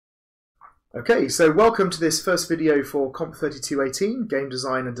Okay, so welcome to this first video for COMP3218, Game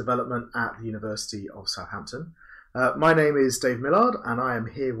Design and Development at the University of Southampton. My name is Dave Millard and I am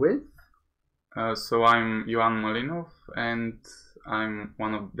here with... So I'm Johan Malinov and I'm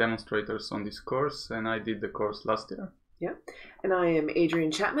one of the demonstrators on this course, and I did the course last year. Yeah, and I am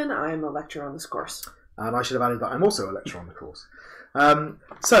Adrian Chapman. I'm a lecturer on this course. And I should have added that I'm also a lecturer on the course.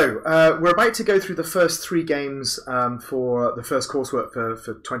 We're about to go through the first three games for the first coursework for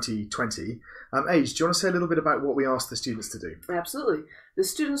 2020. Age, do you want to say a little bit about what we asked the students to do? Absolutely. The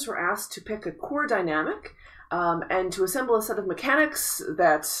students were asked to pick a core dynamic and to assemble a set of mechanics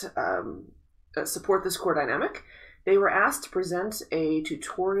that support this core dynamic. They were asked to present a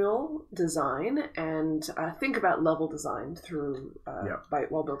tutorial design and think about level design through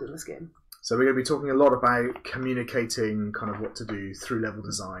while building this game. So we're going to be talking a lot about communicating kind of what to do through level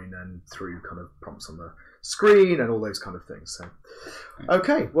design and through kind of prompts on the screen and all those kind of things. So,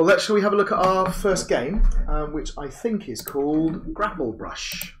 okay, well, shall we have a look at our first game, which I think is called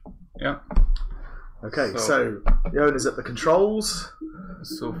GrappleBrush. Yeah. Okay, so the owner's at the controls.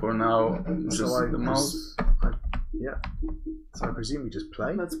 So for now, just the mouse. Yeah. So I presume we just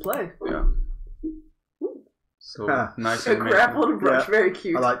play. Let's play. Yeah. So nice. A GrappleBrush, very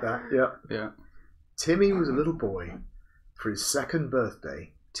cute. I like that. Yeah. Yeah. Timmy was a little boy. For his second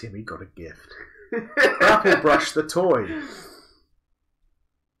birthday, Timmy got a gift. GrappleBrush the toy.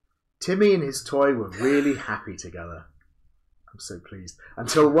 Timmy and his toy were really happy together. I'm so pleased.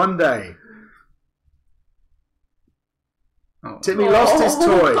 Until one day, Timmy lost his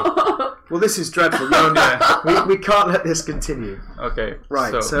toy. Well, this is dreadful. No, we can't let this continue. Okay.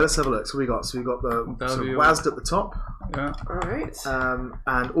 Right. So let's have a look. So we got the sort of WASD at the top. Yeah. All right.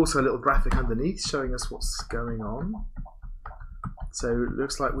 And also a little graphic underneath showing us what's going on. So it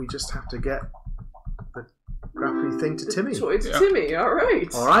looks like we just have to get the grapply thing to Timmy. Toy to Timmy. All right.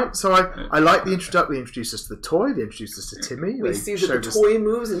 All right. So I like the introduction. They introduced us to the toy. They introduced us to Timmy. We see that the toy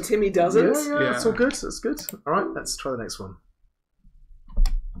moves and Timmy doesn't. Yeah. That's all good. That's good. All right. Let's try the next one.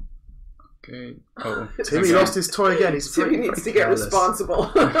 Okay. Oh, Timmy lost his toy again. Timmy needs to get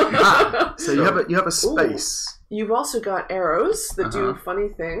responsible. So you have a space. Ooh. You've also got arrows that do funny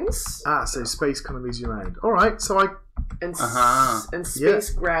things. So space kind of moves you around. All right. So and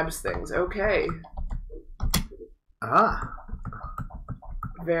space grabs things. Okay.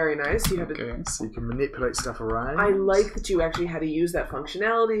 Very nice. You have so you can manipulate stuff around. I like that you actually had to use that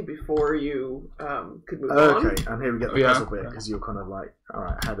functionality before you could move on. Okay, and here we get the puzzle bit because you're kind of like, all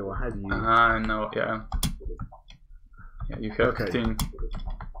right, how do you? No, yeah. Yeah, you have to think.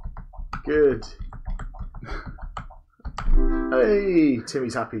 Good. Hey,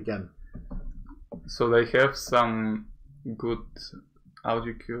 Timmy's happy again. So they have some good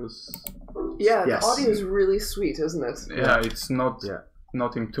audio cues. Yeah, the audio is really sweet, isn't it? Yeah, it's not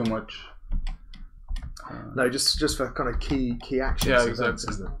nothing too much. No, just for kind of key actions. Yeah,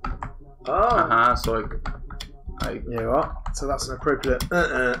 exactly. Isn't it? Oh. So so that's an appropriate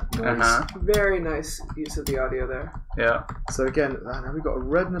noise. Very nice use of the audio there. Yeah. So again, now we've got a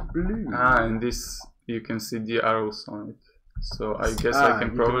red and a blue. And this, you can see the arrows on it. So I guess I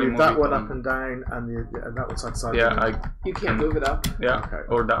can probably move that one on. up and down, and that one side to side. Yeah, you can't move it up. Yeah,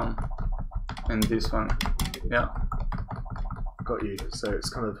 or down. And this one. Yeah. Got you. So it's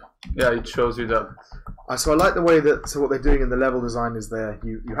kind of... Yeah, it shows you that. So I like the way that... So what they're doing in the level design is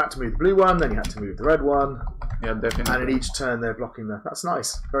you had to move the blue one, then you had to move the red one. Yeah, definitely. And in each turn they're blocking the... That's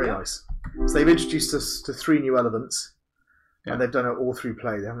nice. Very nice. So they've introduced us to 3 new elements. Yeah. And they've done it all through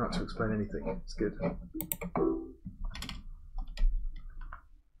play. They haven't had to explain anything. It's good.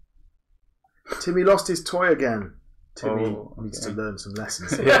 Timmy lost his toy again. Timmy needs to learn some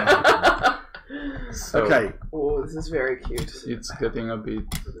lessons. So, okay. Oh, this is very cute. It's getting a bit...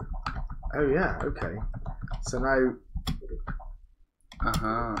 Oh yeah, okay. So now...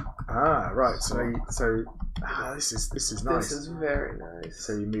 Right. This is nice. This is very nice.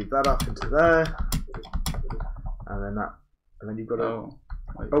 So you move that up into there. And then you've got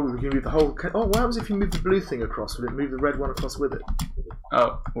you can move the whole... Oh, what happens if you move the blue thing across? Will it move the red one across with it?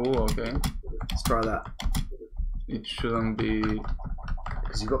 Okay. Let's try that. It shouldn't be...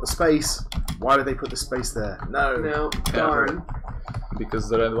 Because you've got the space. Why did they put the space there? No, darn. Because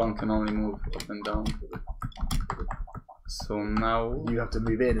the red one can only move up and down. So now... You have to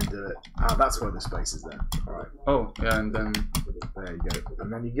move in and do it. That's why the space is there. Alright. Oh, yeah, and then... There you go.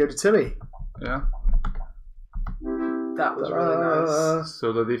 And then you go to Timmy. Yeah. That was really nice.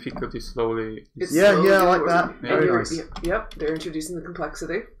 So the difficulty slowly... I like that. Very nice. Yep, they're introducing the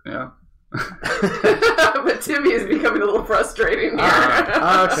complexity. Yeah. But Timmy is becoming a little frustrating here.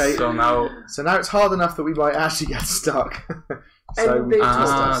 Okay. So now it's hard enough that we might actually get stuck. So and they told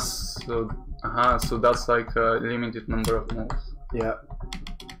us. So that's like a limited number of moves. Yeah.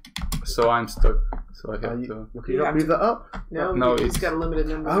 So I'm stuck. So I have to. Can you not move that up? No, it's got a limited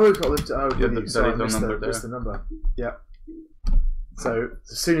number. Oh, we've got limited. Oh, Yeah, really? Sorry, there is no number there. Missed the number. Yeah. So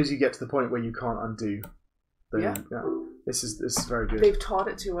as soon as you get to the point where you can't undo, then this is very good. They've taught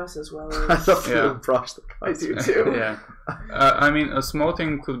it to us as well. I love the little brush that I do too. Yeah. I mean, a small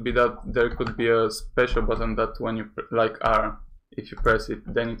thing could be that there could be a special button that when you like R, if you press it,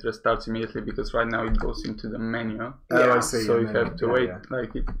 then it restarts immediately, because right now it goes into the menu. Oh, I see. So you have to wait.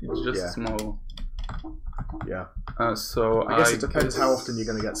 Like it's just small. Yeah. So I guess it depends how often you're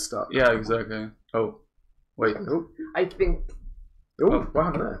going to get stuck. Yeah, exactly. Oh, wait. Oh. I think. Oh, what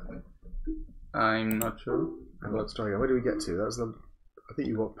happened there? I'm not sure. Let's try again. Where do we get to? That was the. I think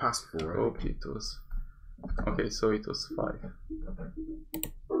you got past 4. Right? Oh, it was. Okay, so it was 5.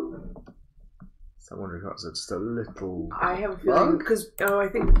 So I'm wondering if that's just a little. I have a feeling because I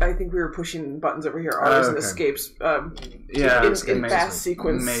think we were pushing buttons over here. R's and escapes. In fast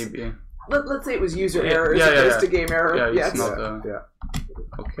sequence. Maybe. Let's say it was user error as opposed to game error. Yeah, it's not.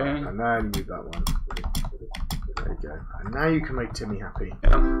 Okay. And now you move that one. There you go. And now you can make Timmy happy.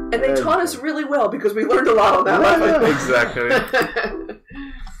 Yeah. And they taught us really well because we learned a lot on that level. Exactly.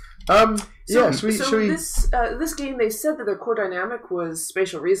 This game, they said that their core dynamic was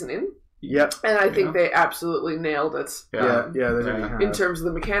spatial reasoning. Yep. And I think they absolutely nailed it. Yeah, they really have. In terms of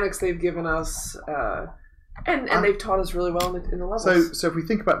the mechanics they've given us, and they've taught us really well in the levels. So if we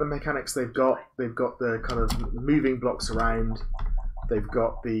think about the mechanics they've got the kind of moving blocks around. They've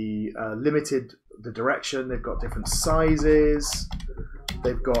got the the direction. They've got different sizes.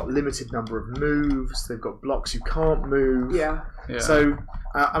 They've got limited number of moves. They've got blocks you can't move. Yeah. So,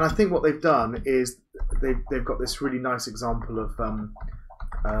 and I think what they've done is they've got this really nice example of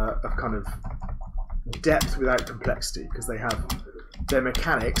kind of depth without complexity, because they have their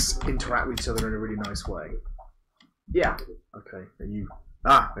mechanics interact with each other in a really nice way. Yeah. Okay. There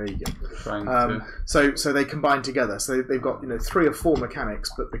you go. So they combine together. So they've got 3 or 4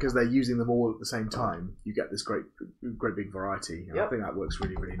 mechanics, but because they're using them all at the same time, you get this great big variety. And I think that works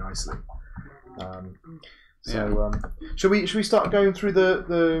really, really nicely. Should we start going through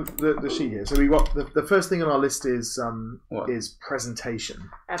the sheet here? So we got the first thing on our list is presentation.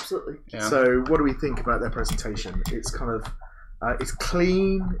 Absolutely. Yeah. So what do we think about their presentation? It's kind of it's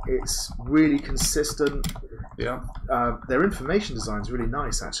clean. It's really consistent. Yeah. Their information design is really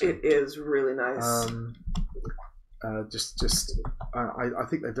nice, actually. It is really nice. I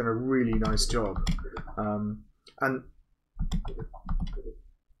think they've done a really nice job, and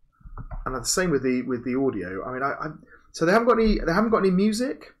the same with the audio. I mean, so they haven't got any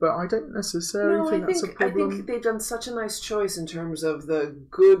music, but I don't necessarily think that's a problem. I think they've done such a nice choice in terms of the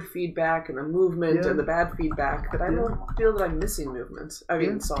good feedback and the movement and the bad feedback that I don't feel that I'm missing movement. I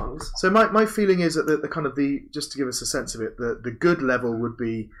mean, songs. So my feeling is that the kind of just to give us a sense of it, the good level would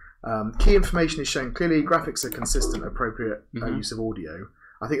be key information is shown clearly, graphics are consistent, appropriate use of audio.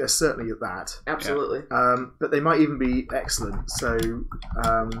 I think they're certainly at that. Absolutely. But they might even be excellent. So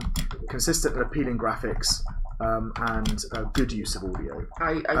consistent and appealing graphics. And good use of audio.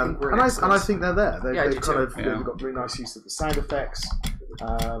 I think we're and I think they're there. They've got really nice use of the sound effects.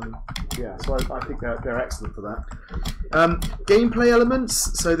 So I think they're excellent for that. Gameplay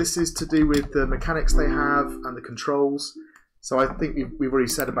elements. So this is to do with the mechanics they have and the controls. So I think we've already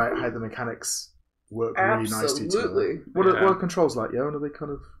said about how the mechanics work really nicely together. What are controls like, Johan? Are they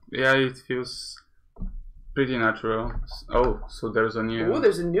kind of? Yeah, it feels pretty natural. Oh, so there's a new. Oh,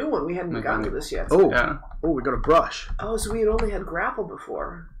 there's a new one. We hadn't gotten to this yet. Oh, we got a brush. Oh, so we had only had grapple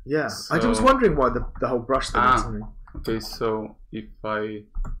before. Yeah, so... I was wondering why the whole brush thing is something. Okay, so if I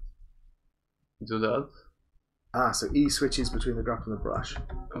do that. So E switches between the grapple and the brush.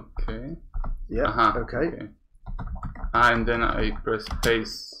 Okay. Yeah. Okay. And then I press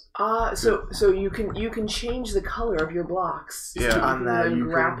space. So you can change the color of your blocks. Yeah. So and then you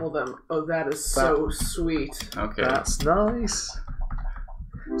grapple them. Oh, that is so sweet. Okay. That's nice.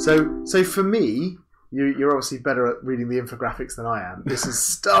 So for me, you're obviously better at reading the infographics than I am. This is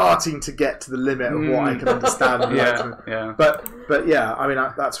starting to get to the limit of what I can understand. Yeah. But yeah, I mean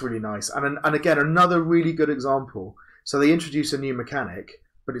that's really nice. And again, another really good example. So they introduce a new mechanic,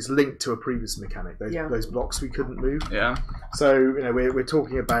 but it's linked to a previous mechanic. Those blocks we couldn't move. Yeah. So we're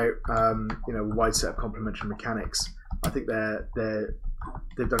talking about a wide set of complementary mechanics. I think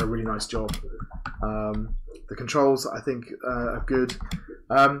they've done a really nice job. The controls I think are good,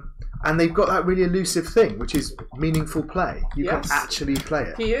 and they've got that really elusive thing, which is meaningful play. You can actually play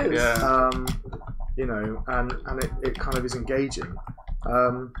it. He is. Yeah. And it kind of is engaging.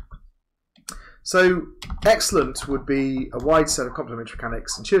 So excellent would be a wide set of complementary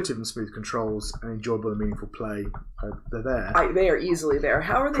mechanics, intuitive and smooth controls, and enjoyable and meaningful play. They're there. They are easily there.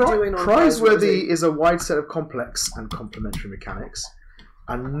 How are they doing on Prizeworthy is a wide set of complex and complementary mechanics,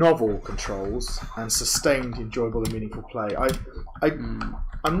 and novel controls, and sustained, enjoyable and meaningful play.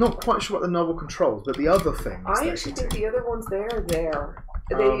 I'm not quite sure what the novel controls, but the other things. I actually think the other ones they've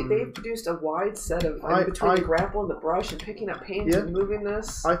produced a wide set of between the grapple and the brush and picking up paint and moving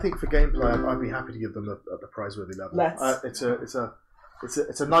this. I think for gameplay, I'd be happy to give them at the prizeworthy level.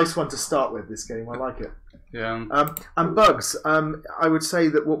 It's a nice one to start with. This game, I like it. Yeah. And bugs. I would say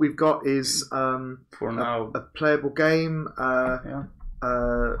that what we've got is for now a playable game.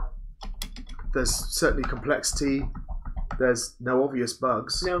 There's certainly complexity. There's no obvious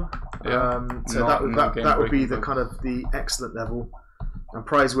bugs. No. So that would be the kind of the excellent level. And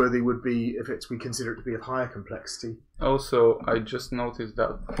prizeworthy would be if we consider it to be of higher complexity. Also, I just noticed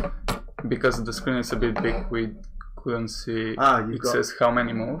that because the screen is a bit big, we couldn't see. It says how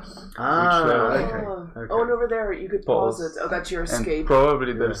many moves. Okay. Oh, and over there you could pause it. Oh, that's your escape. And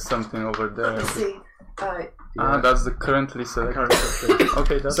probably there's something over there. Let's see. That's the currently selected.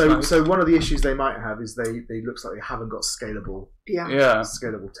 Okay, that's nice. So one of the issues they might have is they looks like they haven't got scalable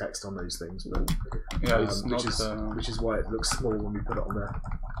text on those things, but it's which is why it looks small when we put it on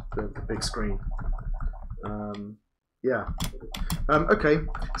the big screen. Okay,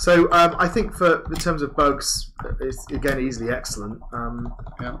 so I think in terms of bugs, it's again easily excellent. I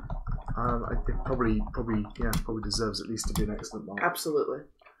think probably deserves at least to be an excellent mark. Absolutely.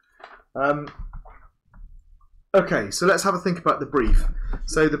 Okay, so let's have a think about the brief.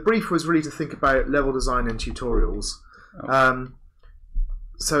 So the brief was really to think about level design and tutorials.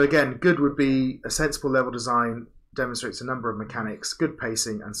 So again, good would be a sensible level design, demonstrates a number of mechanics, good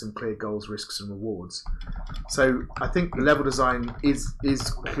pacing, and some clear goals, risks, and rewards. So I think the level design is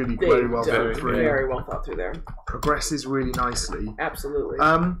clearly very well thought through. Very well thought through there. Progresses really nicely. Absolutely.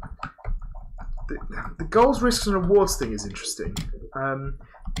 The goals, risks, and rewards thing is interesting.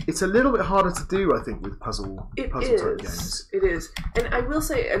 It's a little bit harder to do, I think, with puzzle type games. It is, and I will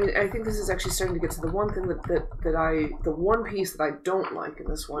say, I think this is actually starting to get to the one thing the one piece that I don't like in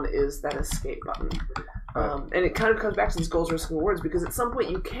this one is that escape button. And it kind of comes back to these goals, risks, and rewards, because at some point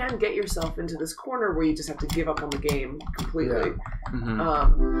you can get yourself into this corner where you just have to give up on the game completely. Yeah.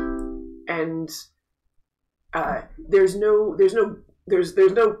 There's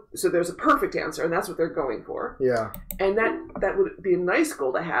a perfect answer, and that's what they're going for. Yeah. And that would be a nice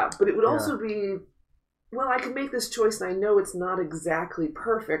goal to have, but it would also be, well, I can make this choice, and I know it's not exactly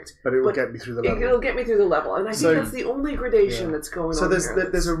perfect, but it will get me through the level. It'll get me through the level, and I think that's the only gradation that's going on. So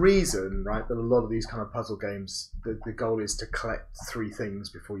there's a reason, right, that a lot of these kind of puzzle games, the goal is to collect 3 things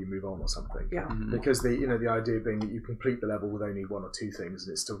before you move on or something. Yeah. Because the idea being that you complete the level with only 1 or 2 things,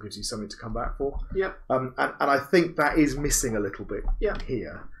 and it still gives you something to come back for. Yep. And I think that is missing a little bit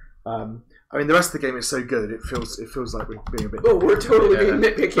here. I mean, the rest of the game is so good; it feels like we're being a bit. Oh, we're totally being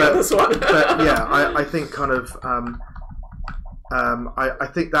nitpicky on this one. But yeah, I think kind of. I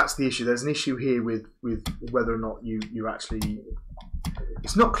think that's the issue. There's an issue here with whether or not you actually.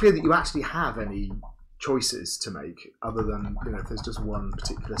 It's not clear that you actually have any choices to make, other than if there's just one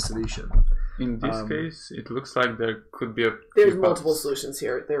particular solution. In this case, it looks like there could be there's multiple solutions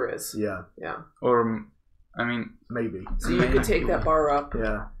here. There is. Yeah. Yeah. Or, I mean, maybe. So you could take that bar up.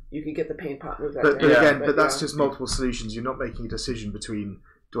 Yeah. You could get the paint pot, move that but down. Again, but that's just multiple solutions. You're not making a decision between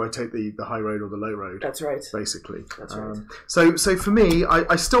do I take the high road or the low road. That's right. Basically. That's right. So for me,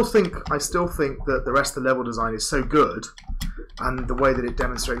 I still think that the rest of the level design is so good, and the way that it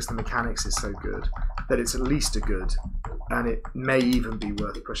demonstrates the mechanics is so good that it's at least a good, and it may even be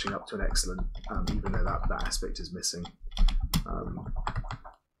worth pushing up to an excellent, even though that aspect is missing.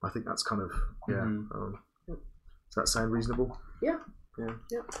 I think that's kind of does that sound reasonable? Yeah. Yeah.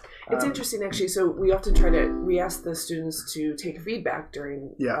 It's interesting actually. So we often we ask the students to take feedback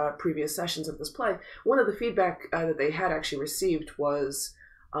during previous sessions of this play. One of the feedback that they had actually received was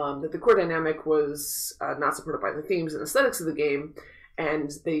that the core dynamic was not supported by the themes and aesthetics of the game, and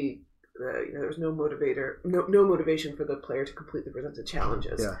there was no motivation for the player to complete the presented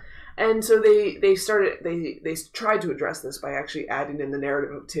challenges. Yeah. And so they tried to address this by actually adding in the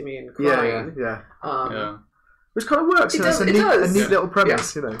narrative of Timmy and crying. Yeah. Which kind of works. It does. It's a neat little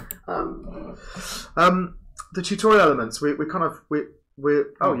premise, The tutorial elements. We're you're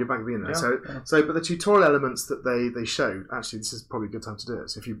back at the end there. So but the tutorial elements that they showed. Actually, this is probably a good time to do it.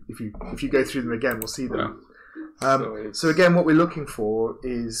 So if you go through them again, we'll see them. So again, what we're looking for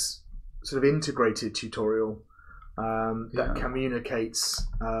is sort of integrated tutorial that communicates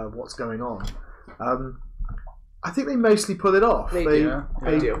what's going on. I think they mostly pull it off. They do.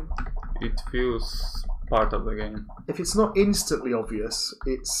 it feels part of the game. If it's not instantly obvious,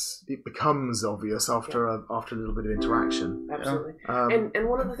 it becomes obvious after a little bit of interaction. Absolutely. And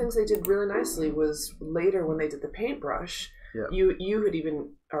one of the things they did really nicely was later when they did the paintbrush. Yeah. You had even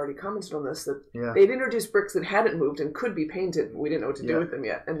already commented on this, that they'd introduced bricks that hadn't moved and could be painted, but we didn't know what to do with them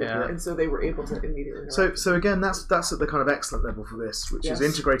yet, and so they were able to immediately interact. So again, that's at the kind of excellent level for this, which is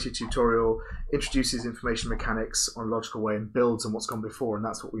integrated tutorial, introduces information mechanics on a logical way, and builds on what's gone before, and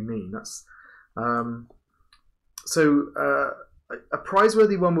that's what we mean. That's a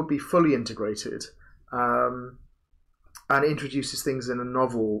prizeworthy one would be fully integrated, and introduces things in a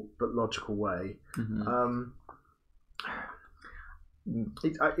novel but logical way.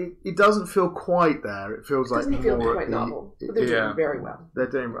 It doesn't feel quite there. It feels like doesn't feel quite novel, but they're doing very well. They're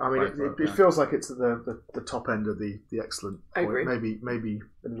doing. I mean, it feels like it's at the top end of the excellent point. I agree. Maybe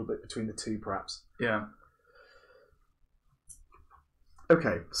a little bit between the two, perhaps. Yeah.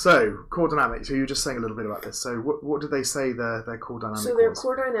 Okay, so core dynamic. So you were just saying a little bit about this. So what did they say their core dynamic was? So their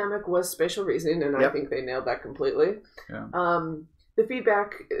core dynamic was spatial reasoning, and I think they nailed that completely. Yeah. The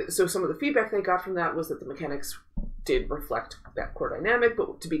feedback. So some of the feedback they got from that was that the mechanics did reflect that core dynamic,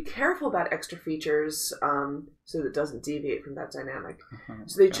 but to be careful about extra features so that it doesn't deviate from that dynamic.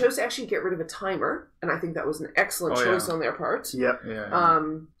 So they chose to actually get rid of a timer, and I think that was an excellent choice on their part. Yep.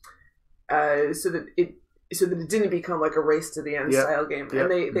 So that it didn't become like a race to the end style game. And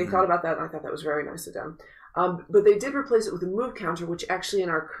they thought about that, and I thought that was very nice of them. But they did replace it with a move counter, which actually in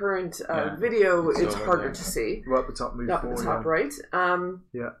our current video, it's harder to see. Right at the top, move up forward. At the top right.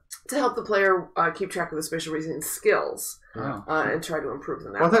 To help the player keep track of the spatial reasoning skills and try to improve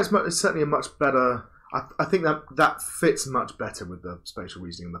them. Well, I think it's certainly a much better... I think that fits much better with the spatial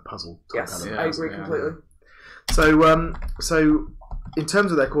reasoning and the puzzle type element. I agree completely. So in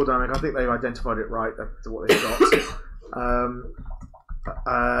terms of their core dynamic, I think they've identified it right to what they've got.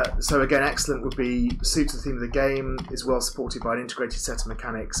 So again, excellent would be suits the theme of the game, is well supported by an integrated set of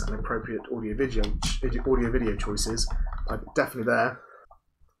mechanics and appropriate audio-video choices. Definitely there.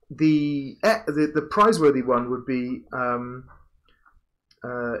 The prizeworthy one would be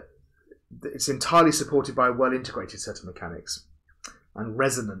it's entirely supported by a well-integrated set of mechanics and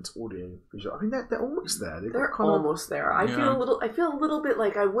resonant audio visual. I mean, they're almost there. They're almost there. I feel a little bit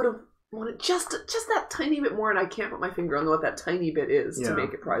like I would have wanted just that tiny bit more, and I can't put my finger on what that tiny bit is to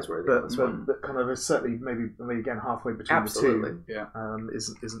make it prizeworthy. But kind of is certainly maybe again halfway between the two.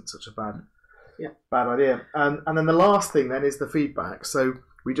 Isn't such a bad idea. And then the last thing then is the feedback. So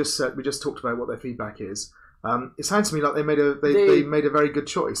we just talked about what their feedback is. It sounds to me like they made a very good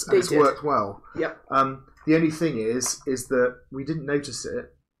choice, and it's worked well. Yep. The only thing is that we didn't notice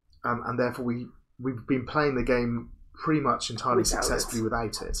it, and therefore we've been playing the game pretty much entirely successfully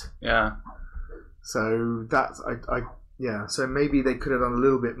without it. Yeah. So that's So maybe they could have done a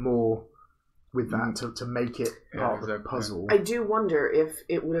little bit more with that to make it part of the puzzle. I do wonder if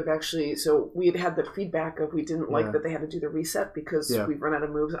it would have actually... So we had the feedback of we didn't like that they had to do the reset because we've run out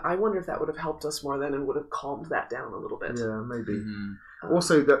of moves. I wonder if that would have helped us more then and would have calmed that down a little bit. Yeah, maybe.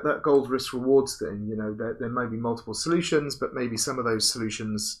 Also, that gold risk rewards thing, there may be multiple solutions, but maybe some of those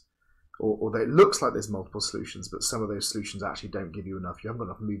solutions... Or it looks like there's multiple solutions, but some of those solutions actually don't give you enough. You haven't got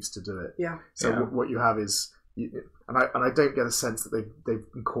enough moves to do it. Yeah. So what you have is... And I don't get a sense that they've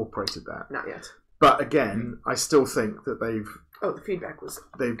incorporated that. Not yet. But again, I still think that they've... Oh, the feedback was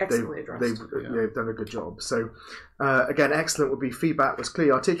excellently addressed. They've done a good job. So, again, excellent would be feedback was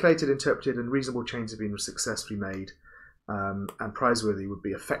clearly articulated, interpreted, and reasonable changes have been successfully made. And prizeworthy would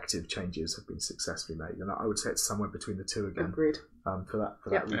be effective changes have been successfully made. And I would say it's somewhere between the two again. Agreed. For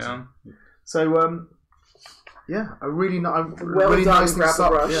that reason. So, a really really nice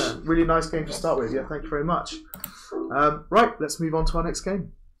GrappleBrush. Yeah, really nice game to start with. Yeah, thank you very much. Right, let's move on to our next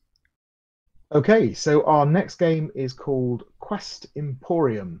game. Okay, so our next game is called Quest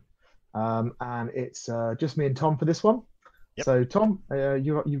Emporium, and it's just me and Tom for this one. Yep. So Tom,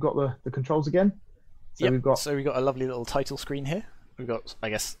 you've got the controls again. So we've got a lovely little title screen here. We've got, I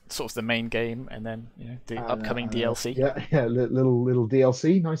guess, sort of the main game, and then the upcoming DLC. Yeah, little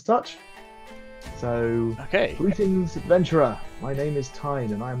DLC, nice touch. So, greetings, adventurer. My name is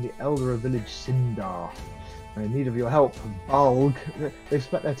Tyne, and I am the elder of village Sindar. I'm in need of your help. Bulg. They've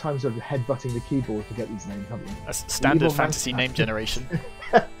spent their time sort of headbutting the keyboard to get these names, haven't they? A standard fantasy name generation.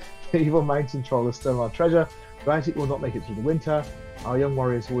 The evil mountain troll has stolen our treasure, but it will not make it through the winter. Our young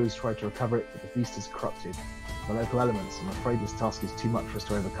warriors always try to recover it, but the beast is corrupted. The local elements, I'm afraid this task is too much for us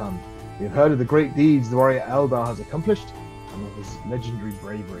to overcome. We have heard of the great deeds the warrior Eldar has accomplished, and of his legendary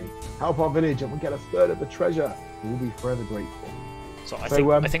bravery. Help our village and we'll get a third of the treasure. We will be forever grateful. So I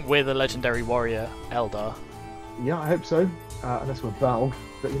think we're the legendary warrior Eldar. Yeah, I hope so. Unless we're Valve,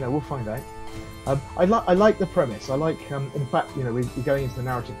 but we'll find out. I like the premise. I like, in fact, we're going into the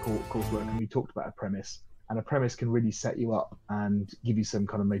narrative coursework, and we talked about a premise, and a premise can really set you up and give you some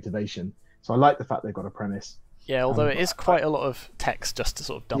kind of motivation. So I like the fact they've got a premise. Yeah, although it is quite a lot of text just to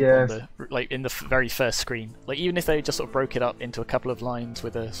sort of dump on the in the very first screen. Like even if they just sort of broke it up into a couple of lines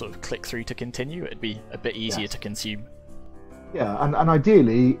with a sort of click through to continue, it'd be a bit easier to consume. Yeah, and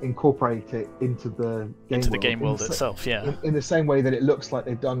ideally incorporate it into the game world itself. Yeah, in the same way that it looks like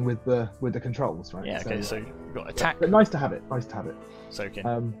they've done with the controls, right? Yeah. Okay. So we've got attack. But nice to have it. So you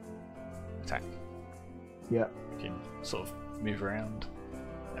can attack. Yeah. You can sort of move around.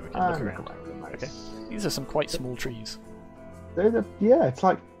 And we can look around. Nice. Okay. These are some quite small trees. It's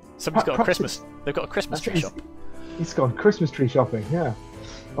like somebody's got a Christmas. They've got a Christmas tree shop. He's gone Christmas tree shopping. Yeah.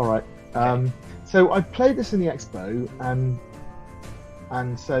 All right. Okay. So I played this in the expo,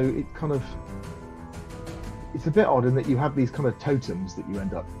 and so it kind of it's a bit odd in that you have these kind of totems that you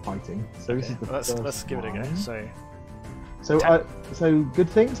end up fighting. So this is the let's give it a go. So good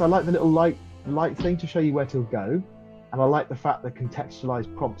things. I like the little light thing to show you where to go, and I like the fact that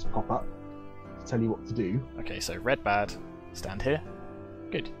contextualized prompts pop up to tell you what to do. Okay, so red bad, stand here.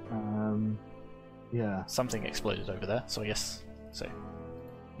 Good. Yeah. Something exploded over there, so I guess so.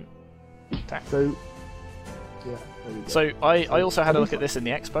 Attack. So yeah. So I also had a look at this in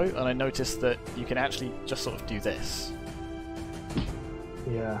the expo, and I noticed that you can actually just sort of do this.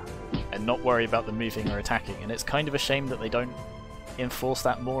 Yeah. And not worry about the moving or attacking, and it's kind of a shame that they don't enforce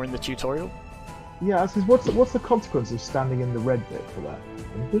that more in the tutorial. Yeah, because what's the consequence of standing in the red bit for that?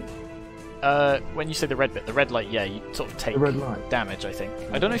 Anything? When you say the red bit, the red light, yeah, you sort of take damage, I think.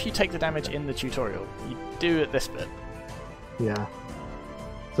 I don't know if you take the damage in the tutorial. You do at this bit. Yeah.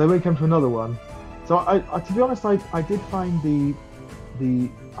 So we come to another one. So I to be honest, I did find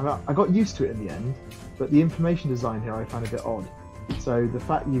I got used to it in the end, but the information design here I found a bit odd. So the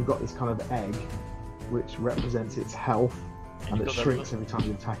fact that you've got this kind of egg, which represents its health, and it shrinks every time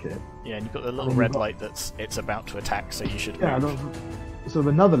you attack it. Yeah, and you've got the little red light that's it's about to attack, so you should move. Sort of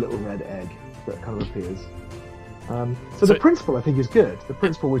another little red egg that kind of appears. So the principle I think is good. The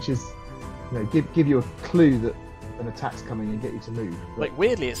principle, which is, give you a clue that an attack's coming and get you to move. But, like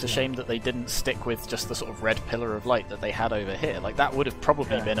weirdly, it's a shame that they didn't stick with just the sort of red pillar of light that they had over here. Like that would have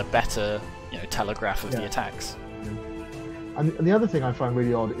probably been a better, telegraph of the attacks. And the other thing I find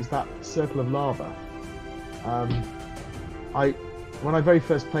really odd is that circle of lava. When I very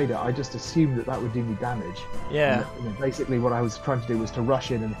first played it, I just assumed that would do me damage. Yeah. And, basically, what I was trying to do was to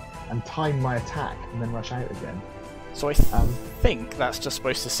rush in and time my attack and then rush out again. So I think that's just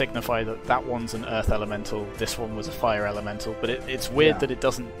supposed to signify that one's an earth elemental, this one was a fire elemental, but it's weird that it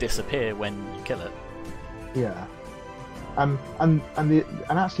doesn't disappear when you kill it. Yeah. And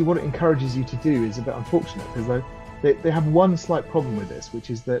actually what it encourages you to do is a bit unfortunate, because they have one slight problem with this, which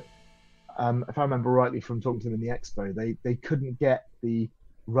is that, if I remember rightly from talking to them in the expo, they couldn't get the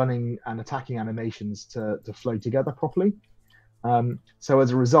running and attacking animations to flow together properly. So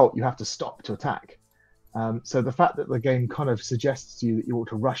as a result, you have to stop to attack. So the fact that the game kind of suggests to you that you ought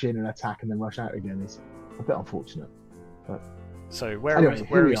to rush in and attack and then rush out again is a bit unfortunate. But so where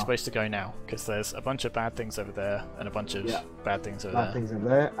are we supposed to go now? Because there's a bunch of bad things over there and a bunch of bad things over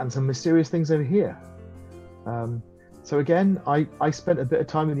there. And some mysterious things over here. So again, I spent a bit of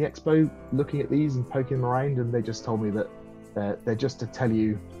time in the expo looking at these and poking them around, and they just told me that they're just to tell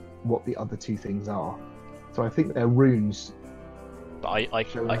you what the other two things are. So I think they're runes. But I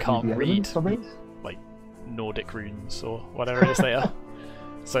can't read like Nordic runes or whatever it is they are.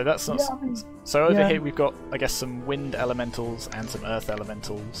 So that's not. So over here we've got, I guess, some wind elementals and some earth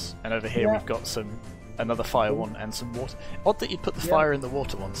elementals, and over here we've got another fire one and some water. Odd that you'd put the fire and the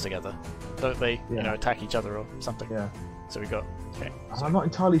water ones together. Don't they, attack each other or something? Yeah. So we got. Okay. So I'm not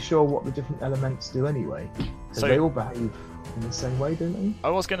entirely sure what the different elements do anyway. So they all behave in the same way, don't they? I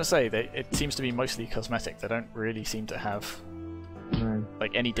was going to say it seems to be mostly cosmetic. They don't really seem to have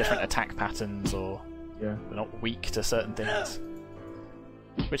like any different attack patterns, or they're not weak to certain things.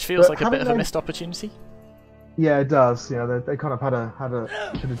 Which feels like a bit of a missed opportunity. Yeah, it does. They kind of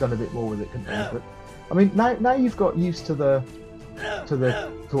could have done a bit more with it, couldn't they? But I mean, now you've got used to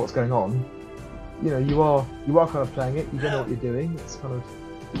what's going on. You are kind of playing it. You don't know what you're doing. It's kind of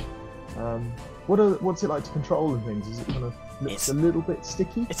what's it like to control and things? Is it kind of looks a little bit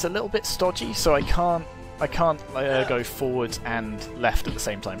sticky? It's a little bit stodgy, so I can't go forward and left at the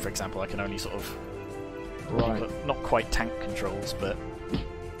same time. For example, I can only sort of not quite tank controls, but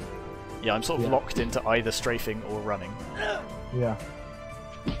I'm sort of locked into either strafing or running. Yeah.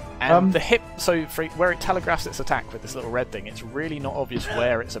 And the hit, so for where it telegraphs its attack with this little red thing, it's really not obvious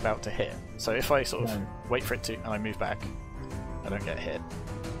where it's about to hit. So if I sort of wait for it to, and I move back, I don't get hit.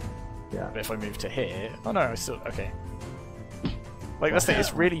 Yeah. But if I move to here, oh no, I still, okay. Like that's the thing,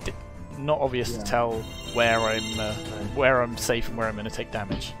 it's really not obvious to tell where I'm safe and where I'm going to take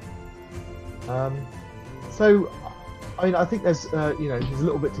damage. So, I mean, I think there's there's a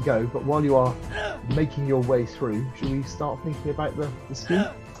little bit to go, but while you are making your way through, should we start thinking about the scheme?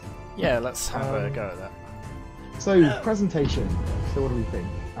 Yeah, let's have a go at that. So, presentation. So, what do we think?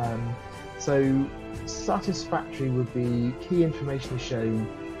 So, satisfactory would be key information is shown,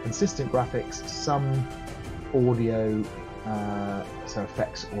 consistent graphics, some audio, so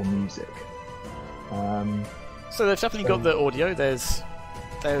effects or music. So they've definitely got the audio. There's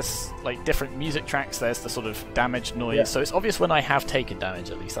like different music tracks. There's the sort of damage noise. Yeah. So it's obvious when I have taken damage.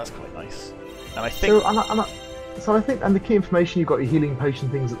 At least that's quite nice. And I think. So I think, and the key information, you've got your healing potion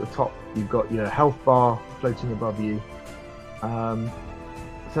things at the top. You've got your health bar floating above you.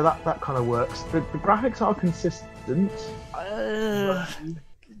 So that kind of works. The graphics are consistent.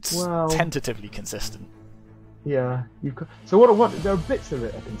 Well, tentatively consistent. Yeah, you've got. So what? There are bits of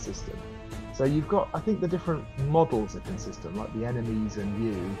it are consistent. So you've got. I think the different models are consistent, like the enemies and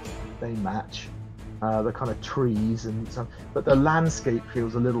you, they match. The kind of trees and stuff, but the landscape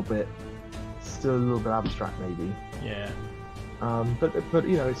feels still a little bit abstract, maybe. Yeah. But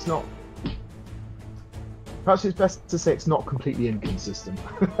it's not. Perhaps it's best to say it's not completely inconsistent.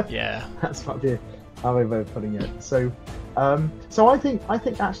 Yeah. That's not the way of putting it. So I think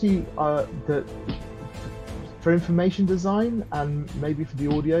actually that for information design and maybe for the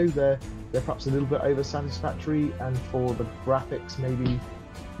audio, they're perhaps a little bit over satisfactory, and for the graphics maybe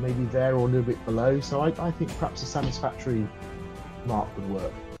there or a little bit below. So I think perhaps a satisfactory mark would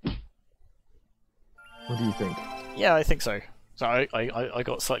work. What do you think? Yeah, I think so. So I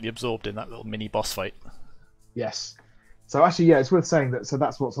got slightly absorbed in that little mini boss fight. Yes. So actually, yeah, it's worth saying that. So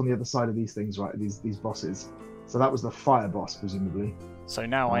that's what's on the other side of these things, right? These bosses. So that was the fire boss, presumably. So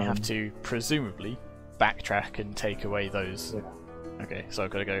now I have to presumably backtrack and take away those. Yeah. Okay, so I've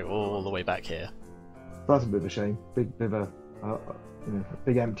got to go all the way back here. That's a bit of a shame. Bit of a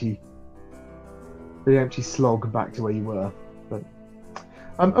big empty slog back to where you were. But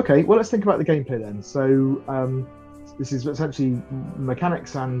okay, well, let's think about the gameplay then. So this is essentially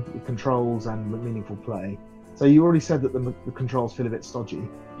mechanics and controls and meaningful play. So you already said that the controls feel a bit stodgy.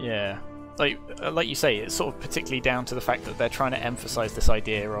 Yeah. Like you say, it's sort of particularly down to the fact that they're trying to emphasize this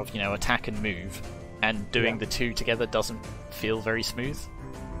idea of, attack and move, and doing the two together doesn't feel very smooth.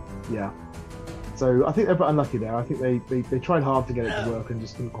 Yeah. So I think they're a bit unlucky there. I think they tried hard to get it to work and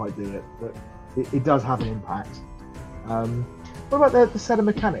just couldn't quite do it, but it does have an impact. What about the set of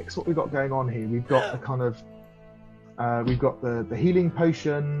mechanics? What we've got going on here? We've got a kind of we've got the healing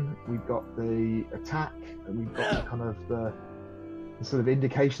potion, we've got the attack, and we've got the kind of the sort of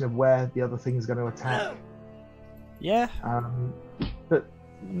indication of where the other thing is going to attack. Yeah. But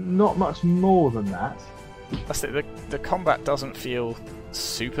not much more than that. That's it. The combat doesn't feel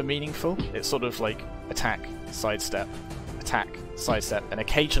super meaningful. It's sort of like attack, sidestep, and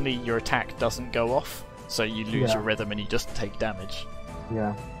occasionally your attack doesn't go off, so you lose your rhythm and you just take damage.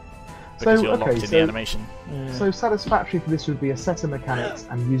 Yeah. Because you're locked in the animation. So satisfactory for this would be a set of mechanics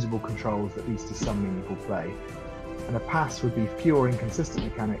and usable controls that leads to some meaningful play. And a pass would be fewer inconsistent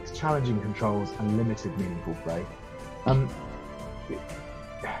mechanics, challenging controls, and limited meaningful play.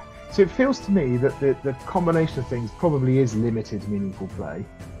 So it feels to me that the combination of things probably is limited meaningful play,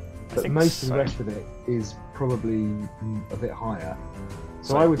 but most of the rest of it is probably a bit higher.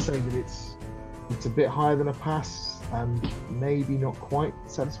 So I would say that it's a bit higher than a pass, and maybe not quite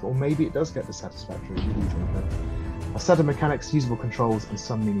satisfactory, or maybe it does get to satisfactory. What do you think? A set of mechanics, usable controls, and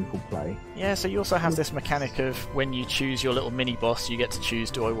some meaningful play. Yeah, so you also have this mechanic of when you choose your little mini boss, you get to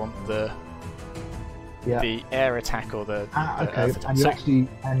choose: do I want the air attack or the earth attack?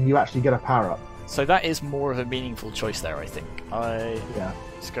 And you actually get a power up. So that is more of a meaningful choice there, I think.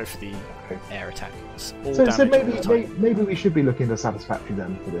 Let's go for the air attack. So maybe we should be looking at satisfactory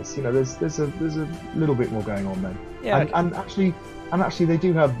then for this. There's a little bit more going on then. Yeah. And actually they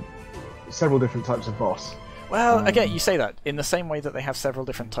do have several different types of boss. Well, again, you say that in the same way that they have several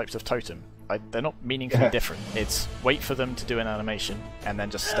different types of totem. They're not meaningfully different. It's wait for them to do an animation and then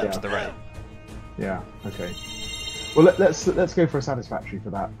just step to the right. Yeah. Okay. Well, let's go for a satisfactory for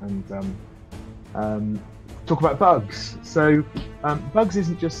that and talk about bugs. So bugs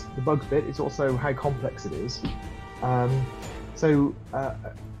isn't just the bugs bit; it's also how complex it is.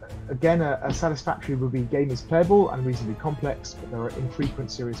 Again, a satisfactory would be game is playable and reasonably complex, but there are infrequent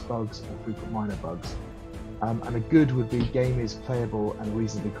serious bugs or frequent minor bugs. And a good would be game is playable and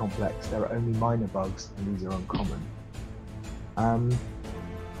reasonably complex. There are only minor bugs, and these are uncommon.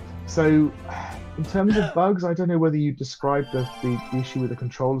 So, in terms of bugs, I don't know whether you described the issue with the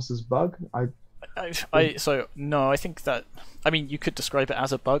controllers as bug. No, I think that. I mean, you could describe it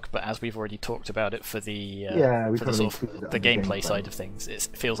as a bug, but as we've already talked about it for the the gameplay side of things, it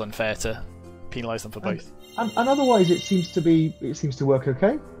feels unfair to penalise them for both. And otherwise, it seems to work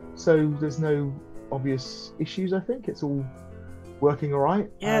okay. So there's no obvious issues. I think it's all working all right.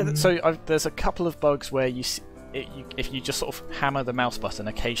 Yeah. There's a couple of bugs where if you just sort of hammer the mouse button,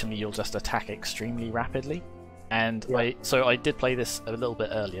 occasionally you'll just attack extremely rapidly. And I did play this a little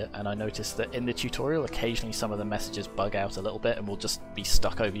bit earlier, and I noticed that in the tutorial, occasionally some of the messages bug out a little bit and will just be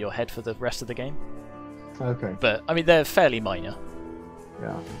stuck over your head for the rest of the game. Okay. But I mean, they're fairly minor.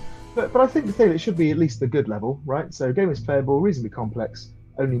 Yeah. But I think the thing, it should be at least the good level, right? So game is playable, reasonably complex,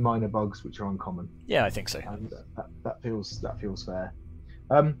 only minor bugs which are uncommon. Yeah, I think so. And that feels fair.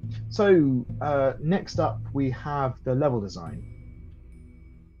 So next up we have the level design.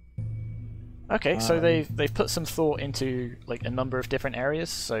 Okay, so they've put some thought into like a number of different areas.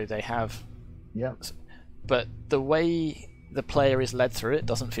 So they have, but the way the player is led through it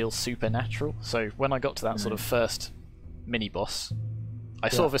doesn't feel supernatural. So when I got to that sort of first mini boss, I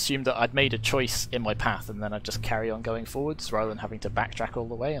sort of assumed that I'd made a choice in my path, and then I'd just carry on going forwards rather than having to backtrack all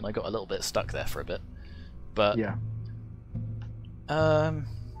the way. And I got a little bit stuck there for a bit. But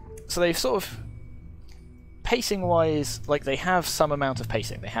so they've sort of, pacing wise, like they have some amount of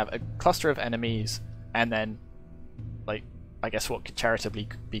pacing. They have a cluster of enemies, and then like I guess what could charitably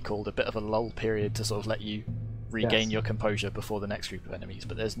be called a bit of a lull period to sort of let you regain your composure before the next group of enemies.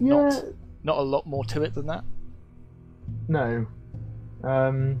 But there's not a lot more to it than that. No.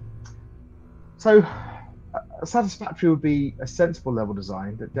 So satisfactory would be a sensible level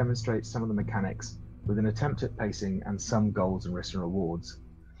design that demonstrates some of the mechanics with an attempt at pacing and some goals and risks and rewards.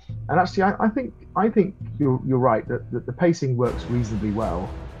 And actually, I think you're right that the pacing works reasonably well,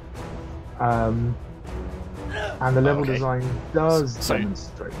 and the level design does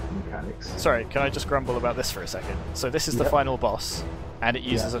demonstrate the mechanics. Sorry, can I just grumble about this for a second? So this is the final boss, and it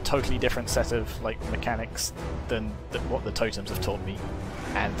uses a totally different set of like mechanics than what the totems have taught me,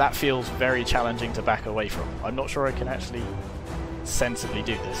 and that feels very challenging to back away from. I'm not sure I can actually sensibly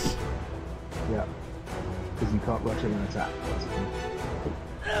do this. Yeah, because you can't rush in and attack.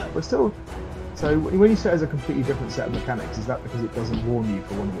 But still, so when you say it as a completely different set of mechanics, is that because it doesn't warn you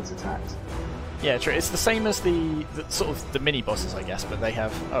for one of its attacks? Yeah, true. It's the same as the sort of the mini bosses, I guess, but they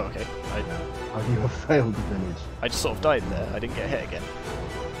have. Oh, okay. You have failed the village. I just sort of died there. I didn't get hit again.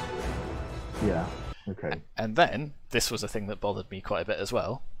 Yeah. Okay. And then this was a thing that bothered me quite a bit as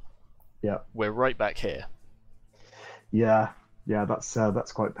well. Yeah. We're right back here. Yeah. Yeah.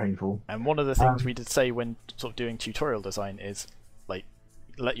 That's quite painful. And one of the things we did say when sort of doing tutorial design is like,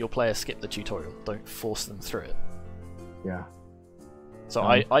 let your player skip the tutorial. Don't force them through it. Yeah. So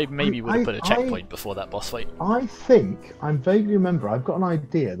I maybe would have put a checkpoint before that boss fight. I vaguely remember, I've got an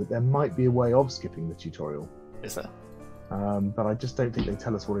idea that there might be a way of skipping the tutorial. Is there? But I just don't think they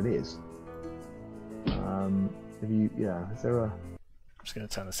tell us what it is. Is there a... I'm just going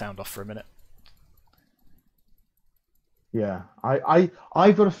to turn the sound off for a minute. Yeah,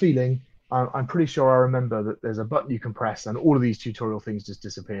 I've got a feeling, I'm pretty sure I remember that there's a button you can press and all of these tutorial things just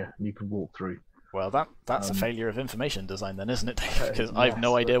disappear and you can walk through. Well, that's a failure of information design then, isn't it, Dave? Because I have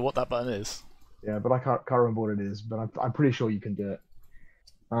no idea what that button is. Yeah, but I can't remember what it is, but I'm pretty sure you can do it.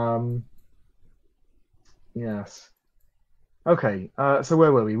 Yes. Okay, so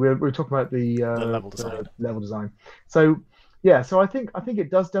where were we? We were talking about the level design. Level design. So yeah, so I think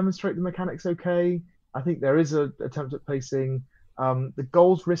it does demonstrate the mechanics okay. I think there is an attempt at pacing. The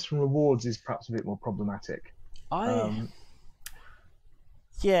goals, risks, and rewards is perhaps a bit more problematic.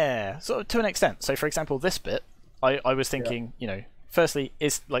 Yeah, sort of to an extent. So, for example, this bit, I was thinking, firstly,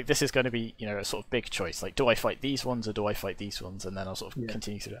 this is going to be, a sort of big choice. Like, do I fight these ones or do I fight these ones? And then I'll sort of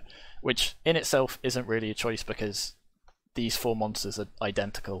continue through that. Which, in itself, isn't really a choice because these 4 monsters are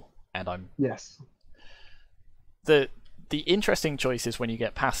identical, and I'm... Yes. The interesting choice is when you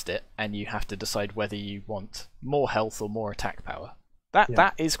get past it, and you have to decide whether you want more health or more attack power.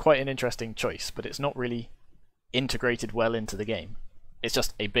 That is quite an interesting choice, but it's not really integrated well into the game. It's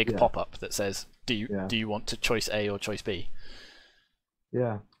just a big pop-up that says, do you want to choice A or choice B?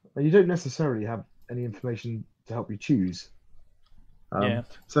 Yeah, and you don't necessarily have any information to help you choose.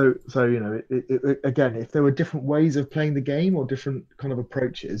 So again, if there were different ways of playing the game or different kind of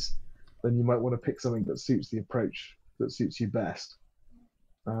approaches, then you might want to pick something that suits the approach that suits you best.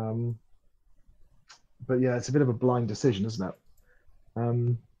 But yeah, it's a bit of a blind decision, isn't it?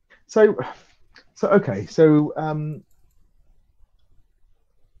 So So okay, so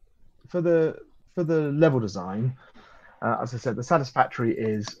for the level design, as I said, the satisfactory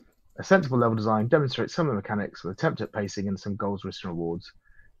is a sensible level design, demonstrates some of the mechanics with attempt at pacing and some goals, risks, and rewards.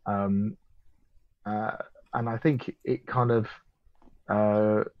 And I think it kind of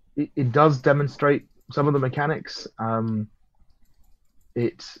it does demonstrate some of the mechanics.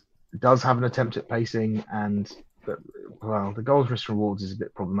 It does have an attempt at pacing, and the goals, risks, and rewards is a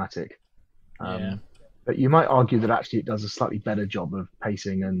bit problematic. Yeah. But you might argue that actually it does a slightly better job of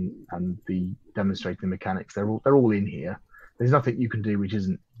pacing and the demonstrating the mechanics. They're all in here. There's nothing you can do which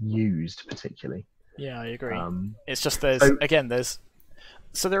isn't used particularly. Yeah, I agree. It's just there's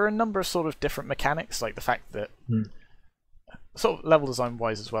so there are a number of sort of different mechanics, like the fact that sort of level design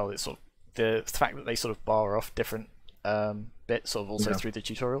wise as well. It's sort of the fact that they sort of bar off different bits, sort of also through the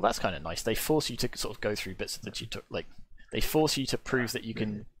tutorial. That's kind of nice. They force you to sort of go through bits of the tutorial, like they force you to prove that you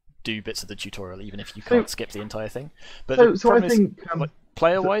can do bits of the tutorial even if you can't skip the entire thing. But I think like,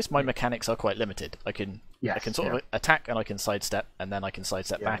 player-wise, my mechanics are quite limited. I can sort of attack and I can sidestep, and then I can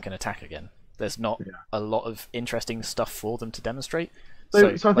sidestep back and attack again. There's not a lot of interesting stuff for them to demonstrate. So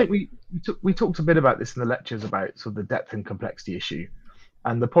I think we talked a bit about this in the lectures about sort of the depth and complexity issue,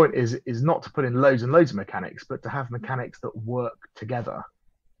 and the point is not to put in loads and loads of mechanics, but to have mechanics that work together,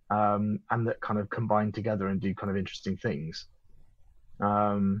 and that kind of combine together and do kind of interesting things.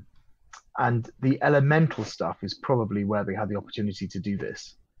 And the elemental stuff is probably where they had the opportunity to do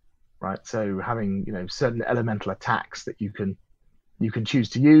this, right? So having certain elemental attacks that you can choose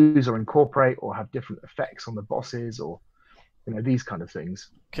to use or incorporate, or have different effects on the bosses, or these kind of things.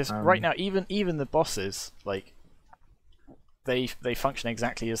 Because right now, even the bosses, like they function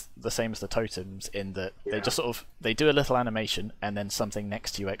exactly as the same as the totems in that they just sort of do a little animation and then something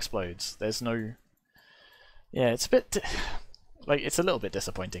next to you explodes. There's no, it's a bit like it's a little bit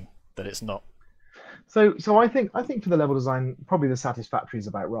disappointing that it's not. So I think for the level design, probably the satisfactory is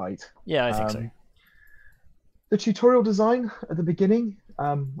about right. Yeah, I think so. The tutorial design at the beginning,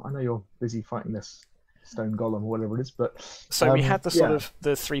 I know you're busy fighting this stone golem or whatever it is, but so we had the sort of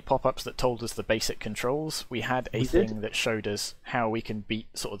the 3 pop-ups that told us the basic controls. We had a thing that showed us how we can beat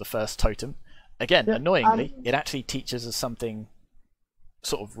sort of the first totem. Again, annoyingly, it actually teaches us something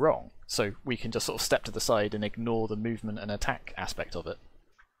sort of wrong, so we can just sort of step to the side and ignore the movement and attack aspect of it.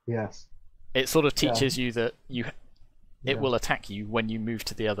 Yes. It sort of teaches you that it will attack you when you move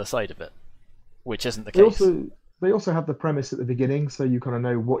to the other side of it, which isn't the case. They also have the premise at the beginning, so you kind of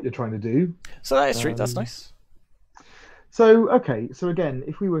know what you're trying to do. So that is true. That's nice. So again,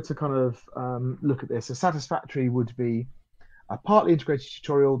 if we were to kind of look at this, a satisfactory would be a partly integrated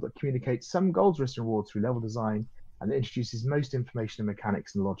tutorial that communicates some goals, risks, and rewards through level design, and introduces most information and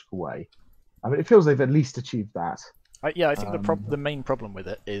mechanics in a logical way. I mean, it feels they've at least achieved that. I think the main problem with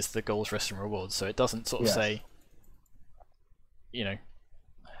it is the goals, risks, and rewards. So it doesn't sort of say, I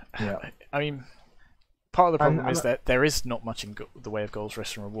mean, part of the problem is that there is not much in the way of goals,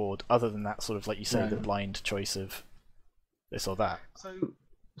 risks, and reward, other than that sort of, like you say, the blind choice of this or that.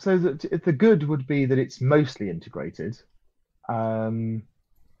 So the good would be that it's mostly integrated, and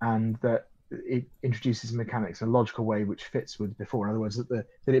that it introduces mechanics in a logical way which fits with before. In other words, that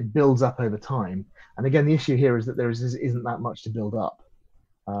it builds up over time. And again, the issue here is that there isn't that much to build up.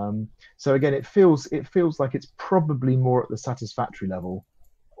 So again, it feels like it's probably more at the satisfactory level,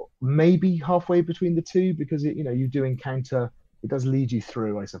 maybe halfway between the two, because you do encounter, it does lead you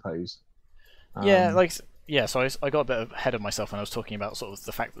through, I suppose. So I got a bit ahead of myself when I was talking about sort of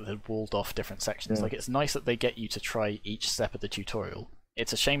the fact that they'd walled off different sections. Like, it's nice that they get you to try each step of the tutorial.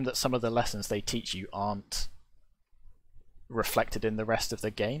 It's a shame that some of the lessons they teach you aren't reflected in the rest of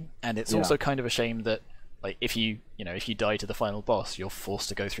the game, and it's also kind of a shame that, like, if you die to the final boss, you're forced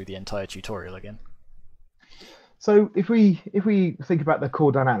to go through the entire tutorial again. So if we think about the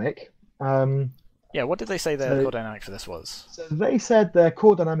core dynamic, what did they say their core dynamic for this was? So they said their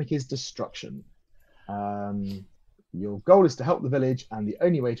core dynamic is destruction. Your goal is to help the village, and the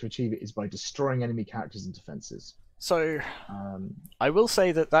only way to achieve it is by destroying enemy characters and defenses. So, I will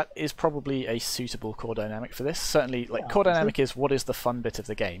say that is probably a suitable core dynamic for this. Certainly, core dynamic is what is the fun bit of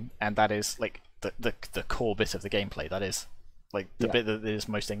the game, and that is like the core bit of the gameplay. That is like the bit that is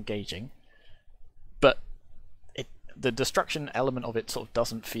most engaging. But the destruction element of it sort of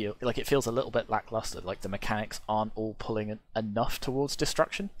doesn't feel like, it feels a little bit lackluster. Like, the mechanics aren't all pulling enough towards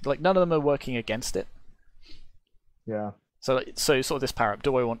destruction. Like, none of them are working against it. Yeah. So sort of this power up.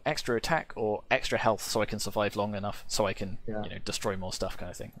 Do I want extra attack or extra health so I can survive long enough so I can destroy more stuff,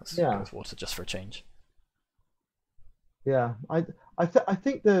 kind of thing. Let's go with water just for a change. Yeah, I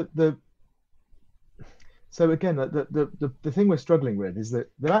think the So again, the thing we're struggling with is that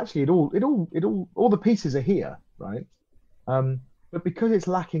actually all the pieces are here, right? But because it's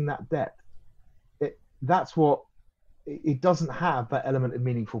lacking that depth, that's what it doesn't have, that element of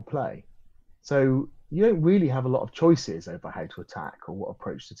meaningful play. So you don't really have a lot of choices over how to attack or what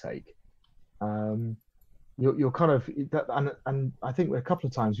approach to take. You're kind of that, and I think a couple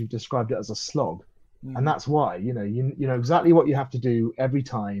of times we've described it as a slog, and that's why you know exactly what you have to do every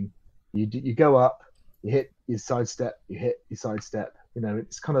time. You go up, you hit your sidestep, you hit your sidestep. You know,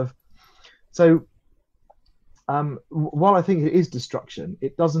 it's kind of so. While I think it is destruction,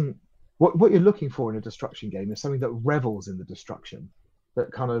 it doesn't. What you're looking for in a destruction game is something that revels in the destruction,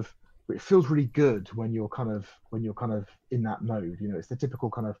 that kind of it feels really good when you're kind of in that mode. You know, it's the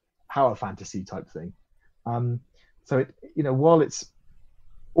typical kind of power fantasy type thing. So it, you know, while it's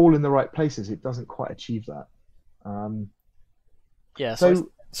all in the right places, it doesn't quite achieve that. Yeah.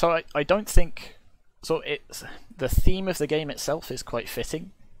 So I don't think so. It's the theme of the game itself is quite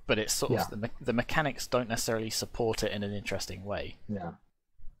fitting, but it's sort of the mechanics don't necessarily support it in an interesting way. Yeah.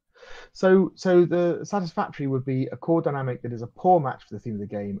 So the satisfactory would be a core dynamic that is a poor match for the theme of the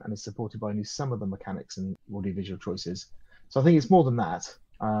game and is supported by only some of the mechanics and audiovisual choices. So I think it's more than that.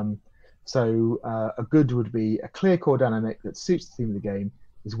 A good would be a clear core dynamic that suits the theme of the game,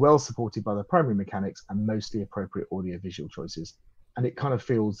 is well supported by the primary mechanics and mostly appropriate audiovisual choices. And it kind of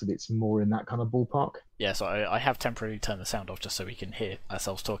feels that it's more in that kind of ballpark. Yeah, so I have temporarily turned the sound off just so we can hear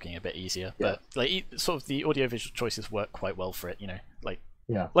ourselves talking a bit easier. Yeah. But like sort of the audiovisual choices work quite well for it, you know, like.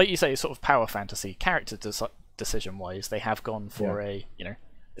 Yeah. Like you say, sort of power fantasy, character decision-wise, they have gone for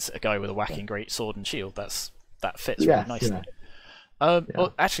it's a guy with a whacking great sword and shield. That fits really nicely.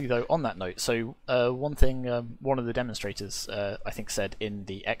 Well, actually, though, on that note, so one thing one of the demonstrators, I think, said in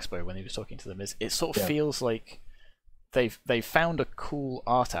the expo when he was talking to them is it sort of feels like they've found a cool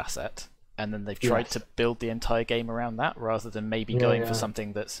art asset and then they've tried to build the entire game around that rather than maybe going for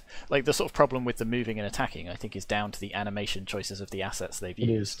something that's like the sort of problem with the moving and attacking, I think, is down to the animation choices of the assets they've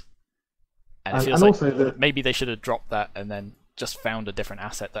used. And it feels like also maybe they should have dropped that and then just found a different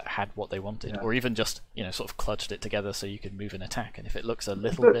asset that had what they wanted, or even just, you know, sort of clutched it together so you could move and attack. And if it looks a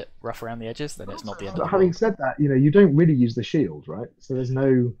little bit rough around the edges, then it's not the end of the world. Having said that, you know, you don't really use the shield, right? So there's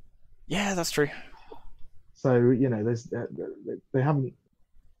no. Yeah, that's true. So you know, there's they haven't.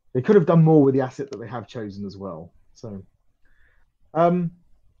 They could have done more with the asset that they have chosen as well. So,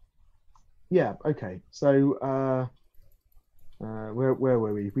 yeah, okay. So, where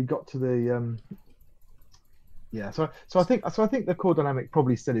were we? We got to the So I think the core dynamic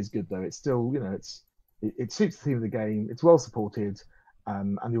probably still is good though. It's still, you know, it suits the theme of the game. It's well supported,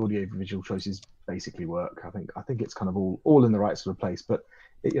 and the audio visual choices basically work. I think it's kind of all in the right sort of place. But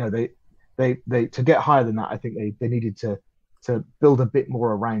you know, they to get higher than that, I think they needed to build a bit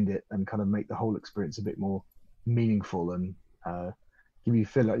more around it and kind of make the whole experience a bit more meaningful and give you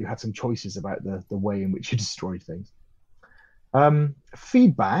feel like you had some choices about the way in which you destroyed things.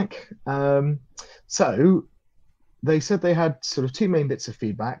 Feedback. So they said they had sort of two main bits of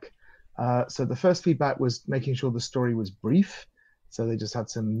feedback. So the first feedback was making sure the story was brief. So they just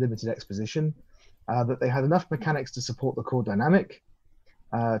had some limited exposition. That they had enough mechanics to support the core dynamic.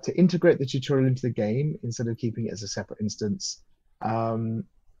 To integrate the tutorial into the game instead of keeping it as a separate instance, and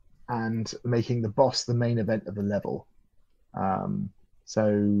making the boss the main event of the level.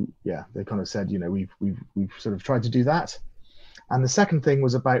 So yeah, they kind of said, you know, we've sort of tried to do that. And the second thing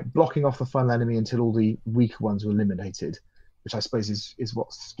was about blocking off the final enemy until all the weaker ones were eliminated, which I suppose is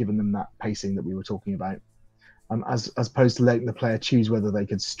what's given them that pacing that we were talking about, as opposed to letting the player choose whether they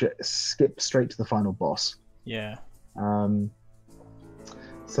could skip straight to the final boss. Yeah.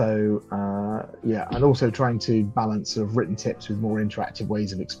 So yeah, and also trying to balance sort of written tips with more interactive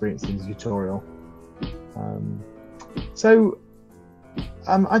ways of experiencing the tutorial.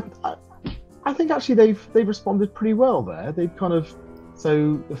 I think actually they've responded pretty well there. They've kind of,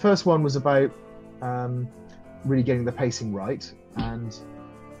 so the first one was about really getting the pacing right and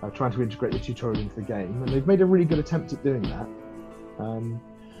trying to integrate the tutorial into the game, and they've made a really good attempt at doing that.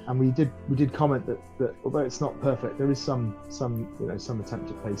 And we did comment that although it's not perfect, there is some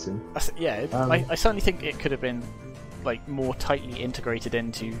attempt at pacing. Yeah, I certainly think it could have been like more tightly integrated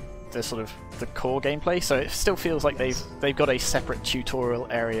into the sort of the core gameplay. So it still feels like they've got a separate tutorial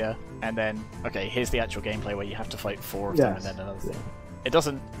area, and then okay, here's the actual gameplay where you have to fight 4 of them, and then another thing. It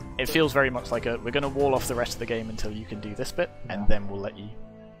doesn't. It feels very much like we're going to wall off the rest of the game until you can do this bit, and then we'll let you.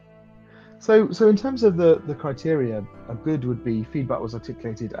 So in terms of the criteria, a good would be feedback was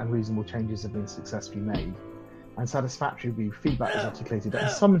articulated and reasonable changes have been successfully made. And satisfactory would be feedback was articulated and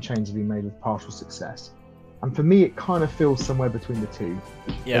some changes have been made with partial success. And for me, it kind of feels somewhere between the two.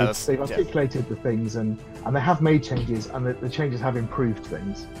 Yeah, they've articulated the things, and they have made changes, and the changes have improved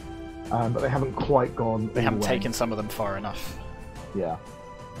things, but they haven't quite gone. They haven't taken some of them far enough. Yeah.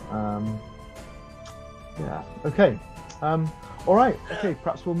 Yeah. Okay. All right. Okay.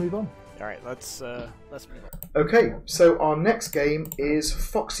 Perhaps we'll move on. All right. Let's move on. Okay. So our next game is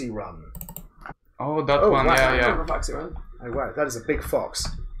FoxyRun. Oh, that one. Wow. Yeah, I yeah. remember FoxyRun. Oh wow, that is a big fox.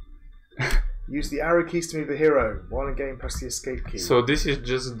 Use the arrow keys to move the hero. While in game, press the escape key. So this is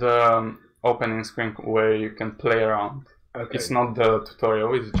just the opening screen where you can play around. Okay. It's not the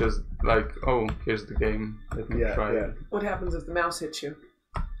tutorial. It's just like, oh, here's the game. Let me try it. What happens if the mouse hits you?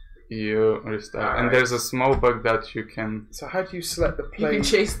 You restart, and Alright. there's a small bug that you can. So how do you select the play? You can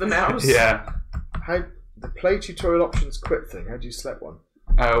chase the mouse. Yeah. How the play tutorial options quit thing? How do you select one?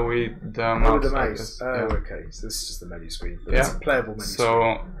 With the mouse. With the I mouse. guess, Oh, yeah. okay. So this is just the menu screen. But Yeah. It's a playable menu screen.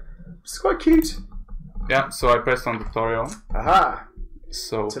 So It's quite cute. yeah, so I pressed on tutorial. Aha!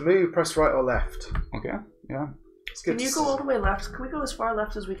 So To move, press right or left. okay, yeah. It's good Can you to go see. all the way left? Can we go as far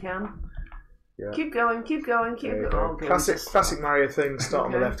left as we can? Yeah. Keep going, keep going, keep There you going. go. Okay, Classic Mario thing. Start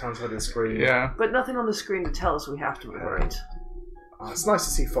on the Okay. left hand side of the screen. Yeah. But nothing on the screen to tell us we have to move right. It's nice to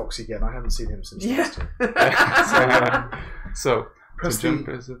see Foxy again. I haven't seen him since Yeah. last year. So Press to jump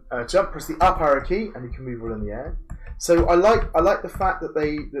the is it? jump. Press the up arrow key, and you can move all in the air. So I like the fact that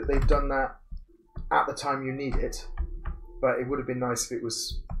they've done that at the time you need it. But it would have been nice if it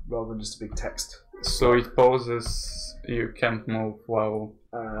was rather than just a big text. So it pauses. You can't move while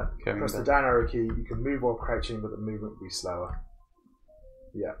carrying Press the that. down arrow key. You can move while crouching, but the movement will be slower.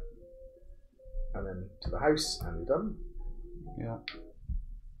 Yeah. And then to the house, and you're done. Yeah.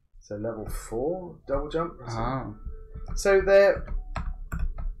 So level 4, double jump. Ah. So they're.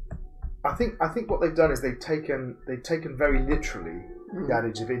 I think what they've done is they've taken very literally the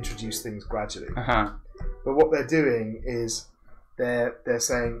adage of introduce things gradually. But what they're doing is they're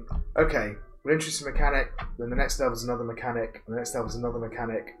saying, okay, we'll introduce a mechanic, then the next level is another mechanic, and the next level is another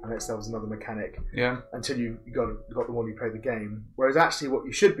mechanic, and the next level is another mechanic. Yeah. Until you got the one you play the game. Whereas actually, what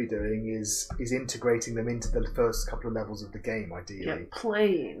you should be doing is integrating them into the first couple of levels of the game, ideally. Yeah,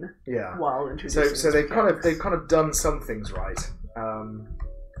 playing Yeah. while introducing. So they've mechanics. kind of done some things right.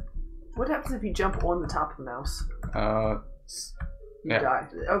 What happens if you jump on the top of the mouse? You Yeah. die.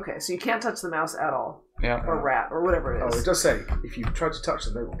 Okay, so you can't touch the mouse at all, Yeah. or rat, or whatever it Oh, is. it does say if you try to touch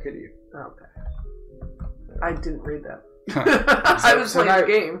them, they will kill you. Okay. I didn't read that. I was So playing now- the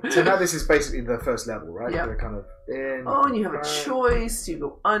game. So now this is basically the first level, right? Yeah. They're kind of in. Oh, and you have a right. choice. You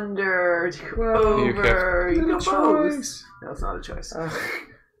go under, you go Well, you over, you go Little both. choice. No, it's not a choice.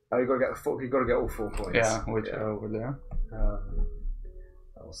 Oh, you got to get the four. You got to get all 4 points. Yeah, which are over there.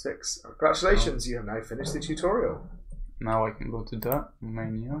 Level 6. Congratulations, you have now finished the tutorial. Now I can go to the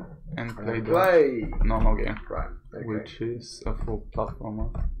menu and play the Play. normal game, Right. Okay. which is a full platformer.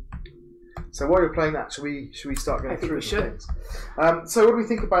 So while you're playing that, should we start going I think through we the should. things? So what do we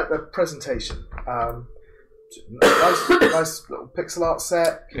think about the presentation? Nice little pixel art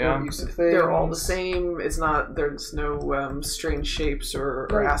set. Yeah. Use of things. They're all the same. It's not. There's no strange shapes or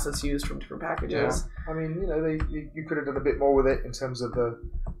Right. assets used from different packages. I mean, you know, you could have done a bit more with it in terms of the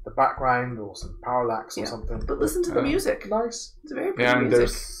background or some parallax or Yeah. something. But listen to the music. Nice. It's very pretty Yeah, and music.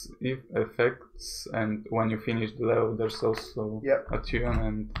 there's effects, and when you finish the level, there's also Yep. a tune,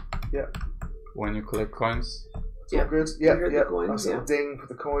 and Yep. when you collect coins. It's all Yep. good. You Yeah, heard the yeah. coins, Nice little yeah. ding for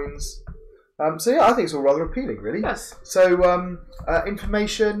the coins. So yeah, I think it's all rather appealing, really. Yes. So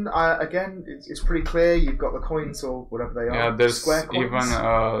information again, it's pretty clear. You've got the coins or whatever they are. Yeah, there's square coins.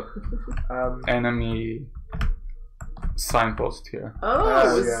 even enemy signpost here.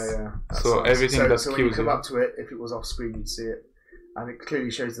 Oh, yeah. That's So nice. everything that so when you kills come you. up to it, if it was off screen, you'd see it, and it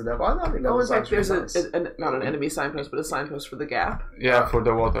clearly shows the level. I think in levels fact, there's nice. not an enemy signpost, but a signpost for the gap. Yeah, for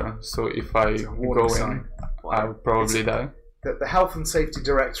the water. So if I It's a warning go in, sign. I'll probably die. The health and safety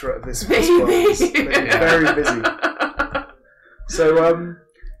directorate of this Maybe. world is very busy. So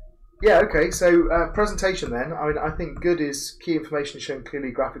yeah, okay. So presentation then. I mean, I think good is key information shown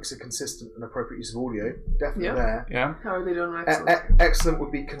clearly. Graphics are consistent and appropriate use of audio. Definitely Yeah. there. Yeah. How are they doing excellent? Excellent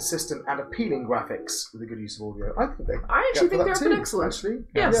would be consistent and appealing graphics with a good use of audio. I think they. I actually think they're too, excellent. Actually,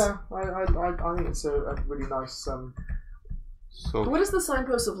 Yes. Yeah, I think it's a really nice. So What does the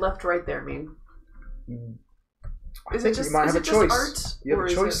signpost of left right there mean? I Is think it just you might is have it a choice. just art, You have or a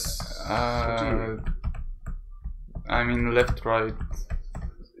is choice. I mean, left, right.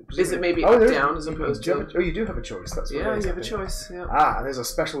 Is it maybe Oh, up there is- down as you- opposed do you have to? a- you do have a choice. That's what Yeah, it is, you I have a think. choice. Yeah. Ah, and there's a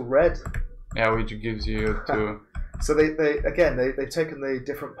special red. Yeah, which gives you to. So they've taken the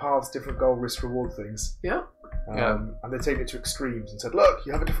different paths, different goal, risk, reward things, Yeah. Yeah. and they've taken it to extremes and said, look,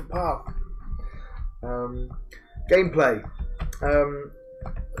 you have a different path. Gameplay.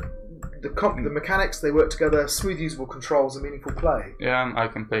 The mechanics, they work together. Smooth, usable controls and meaningful play. Yeah, I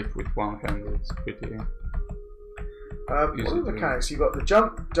can play it with one hand. It's pretty. What are the mechanics? You've got the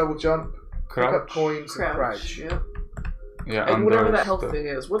jump, double jump, pick up coins, and crouch. Yeah. Yeah, And whatever that health thing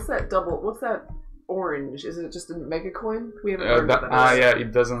is. What's that double? What's that orange? Is it just a mega coin? We haven't learned what that is. Yeah,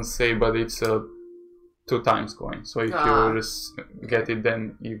 it doesn't say, but it's a 2 times coin. So if you just get it,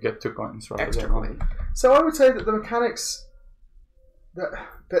 then you get 2 coins rather Extra than coin. So I would say that the mechanics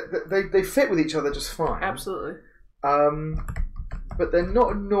they fit with each other just fine. Absolutely. But they're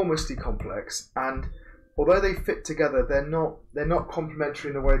not enormously complex, and although they fit together, they're not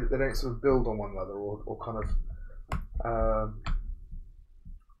complementary in a way that they don't sort of build on one another or kind of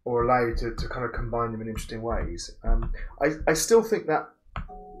or allow you to kind of combine them in interesting ways. I still think that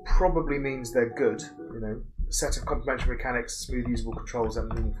probably means they're good. You know, a set of complementary mechanics, smooth, usable controls,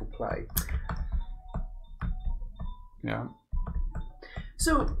 and meaningful play. Yeah.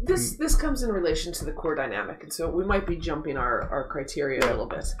 So this comes in relation to the core dynamic, and so we might be jumping our criteria a little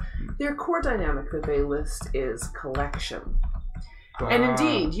bit. Their core dynamic that they list is collection. And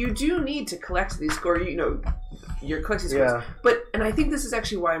indeed, you do need to collect these scores. You know, you're collecting scores. But I think this is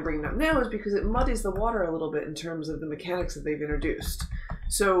actually why I'm bringing it up now, is because it muddies the water a little bit in terms of the mechanics that they've introduced.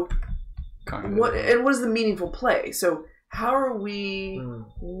 So, what is the meaningful play? So, how are we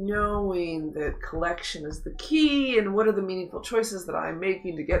knowing that collection is the key, and what are the meaningful choices that I'm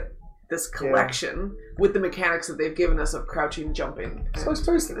making to get this collection with the mechanics that they've given us of crouching, jumping? So I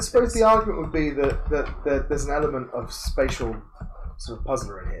suppose the argument would be that there's an element of spatial sort of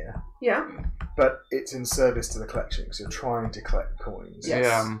puzzler in here. Yeah. But it's in service to the collection because you're trying to collect coins. Yes.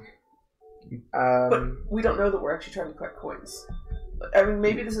 Yeah. But we don't know that we're actually trying to collect coins. I mean,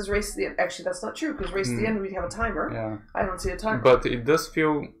 maybe this is race to the end. Actually, that's not true, because race to the end we'd have a timer. Yeah. I don't see a timer. But it does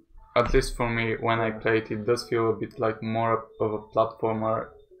feel, at least for me, when I played it, does feel a bit like more of a platformer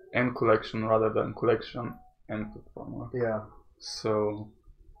and collection rather than collection and platformer. Yeah. So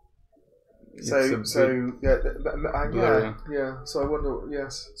So I wonder.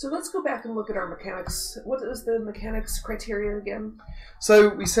 Yes. So let's go back and look at our mechanics. What is the mechanics criteria again? So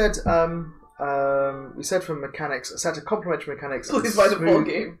we said from mechanics, a set of complementary mechanics. Please buy the full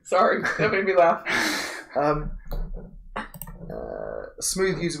game. Sorry, that made me laugh.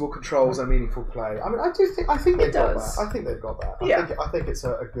 Smooth, usable controls and meaningful play. I mean, I think they've got that. I think they've got that. I think it's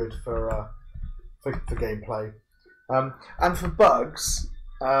a good for gameplay. And for bugs,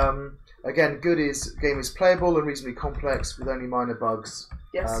 again, good is game is playable and reasonably complex with only minor bugs.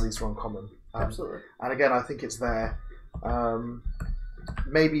 Yes, these are uncommon. Absolutely. And again, I think it's there.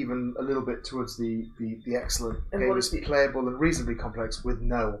 Maybe even a little bit towards the excellent. And game is playable and reasonably complex with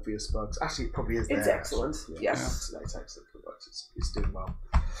no obvious bugs. Actually, it probably is there. It's excellent. Actually. Yes. It's excellent for bugs. It's doing well.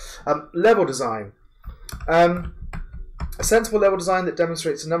 Level design. A sensible level design that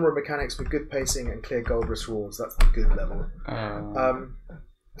demonstrates a number of mechanics with good pacing and clear gold risk rewards. That's the good level.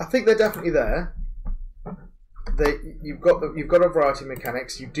 I think they're definitely there. You've got a variety of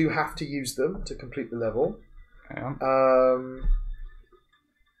mechanics. You do have to use them to complete the level. Yeah.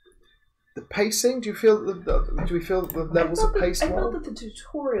 The pacing. Do we feel the levels are paced well? I felt that the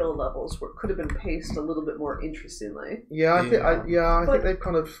tutorial levels could have been paced a little bit more interestingly. Yeah, I think they've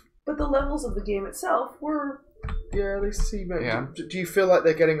kind of. But the levels of the game itself were. Yeah, they seem. Yeah. Do you feel like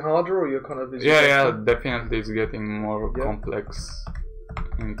they're getting harder, or you're kind of? Definitely, it's getting more complex,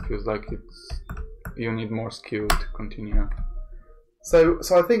 and it feels like you need more skill to continue. So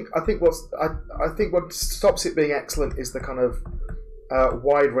I think what stops it being excellent is the kind of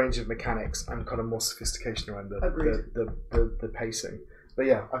wide range of mechanics and kind of more sophistication around the pacing. But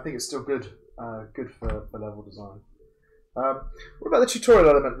yeah, I think it's still good for level design. What about the tutorial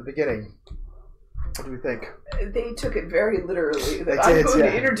element at the beginning? What do we think? They took it very literally. They I'm did, going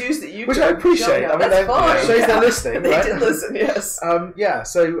to introduce the YouTube. Which I appreciate. I mean, that's fine. It shows they're listening. They right? did listen, yes.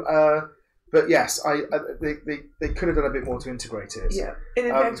 But yes, they could have done a bit more to integrate it. Yeah, and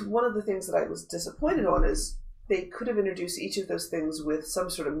in fact, one of the things that I was disappointed on is they could have introduced each of those things with some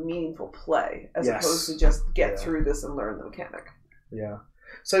sort of meaningful play, as opposed to just get through this and learn the mechanic. Yeah.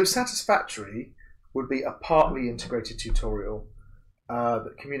 So satisfactory would be a partly integrated tutorial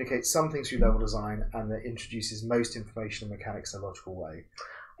that communicates some things through level design and that introduces most information and mechanics in a logical way.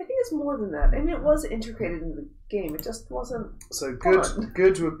 I think it's more than that. I mean, it was integrated into the game. It just wasn't. So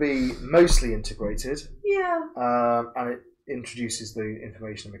good would be mostly integrated. Yeah. And it introduces the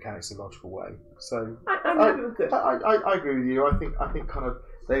information and mechanics in a logical way. So I'm happy with good. I agree with you. I think kind of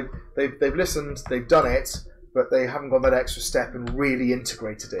they've listened, they've done it, but they haven't gone that extra step and really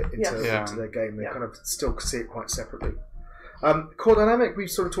integrated it into their game. They kind of still see it quite separately. Core dynamic, we've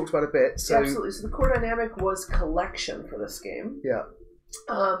sort of talked about a bit. So Absolutely. So the core dynamic was collection for this game. yeah.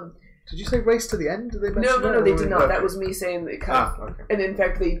 Did you say race to the end? Did they mention No, that, they or- did not. okay. That was me saying that kind of. Okay. And in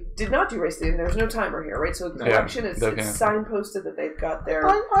fact, they did not do race to the end. There's no timer here, right? So the collection is definitely. it's signposted that they've got their.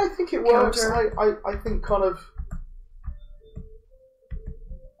 I think it works. Counter. I think kind of.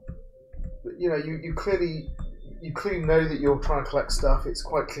 You know, you clearly know that you're trying to collect stuff. It's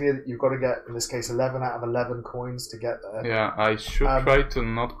quite clear that you've got to get, in this case, 11 out of 11 coins to get there. Yeah, I should try to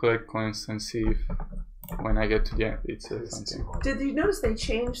not collect coins and see if when I get to the end it's something. Did you notice they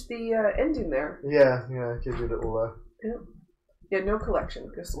changed the ending there? Yeah, give you a little. Yeah, no collection.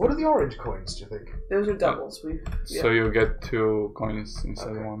 Because What are the orange coins? Do you think? those are doubles. So you get 2 coins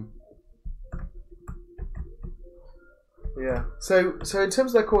instead of 1. Yeah. So in terms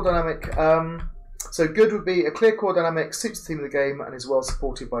of their core dynamic, so good would be a clear core dynamic, suits the theme of the game, and is well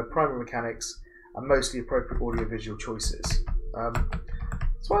supported by primary mechanics and mostly appropriate audio-visual choices.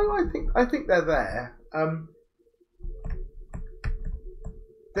 So I think they're there.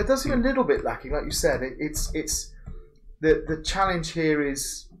 There does seem a little bit lacking, like you said. It's the challenge here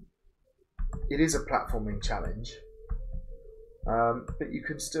is it is a platforming challenge, but you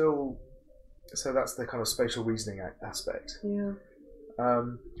can still. So that's the kind of spatial reasoning aspect. Yeah.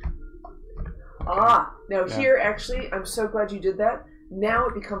 Okay. Here actually, I'm so glad you did that. Now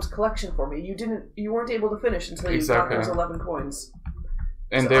it becomes collection for me. You weren't able to finish until you got those 11 coins.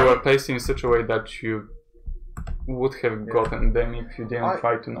 And So they were placed in such a way that you would have gotten them if you didn't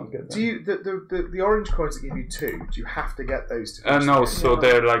try to not get them. Do you the orange coins that give you 2? Do you have to get those to finish? No, so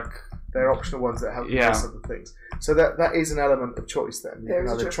they're like they're optional ones that help you with other things. So that is an element of choice then. You can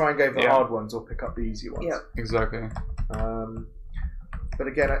either try and go for the hard ones or pick up the easy ones. Yeah. Exactly. But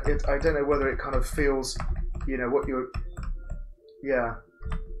again, I don't know whether it kind of feels, what you're. Yeah.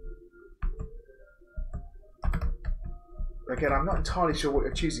 Again, I'm not entirely sure what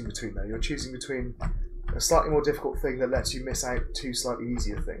you're choosing between though. You're choosing between a slightly more difficult thing that lets you miss out 2 slightly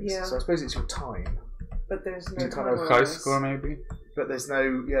easier things. Yeah. So I suppose it's your time. But there's no kind timer of High on this. score maybe? But there's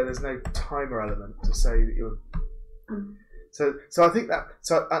no timer element to say that you're. So I think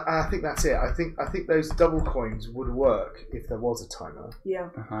I think that's it. I think those double coins would work if there was a timer. Yeah.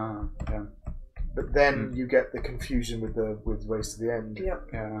 Yeah. But then you get the confusion with race to the end. Yep.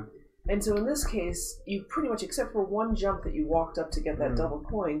 Yeah. And so in this case, you pretty much, except for one jump that you walked up to get that double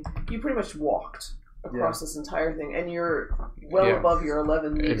coin, you pretty much walked across this entire thing, and you're well above your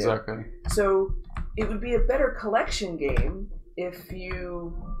 11 needed. Exactly. So it would be a better collection game if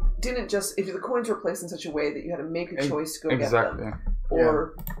you didn't if the coins were placed in such a way that you had to make a choice to go get them,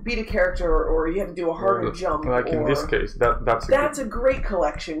 or beat a character, or you had to do a harder jump. Like in this case, that's a great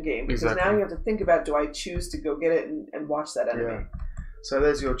collection game because now you have to think about: do I choose to go get it and watch that enemy? Yeah. So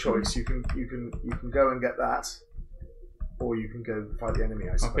there's your choice. You can go and get that, or you can go fight the enemy.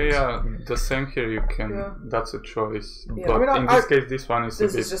 I suppose. Okay, yeah, the same here. You can. That's a choice. Yeah. But in this case, this one is.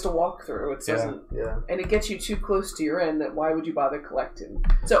 This is just a walkthrough. It doesn't. Yeah. And it gets you too close to your end. That why would you bother collecting?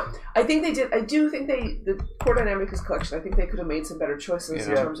 So I think they did. I do think the core dynamic is collection. I think they could have made some better choices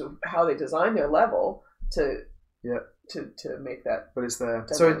in terms of how they designed their level to make that. But it's there.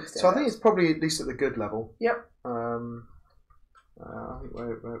 So I think it's probably at least at the good level. Yep. I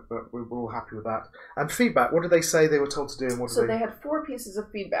think we're all happy with that. And feedback, what did they say they were told to do? And they had 4 pieces of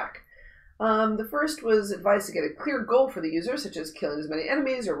feedback. The first was advice to get a clear goal for the user, such as killing as many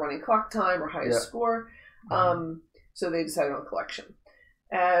enemies or running clock time or highest score. So they decided on collection.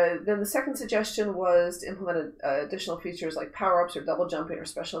 Then the second suggestion was to implement additional features like power-ups or double jumping or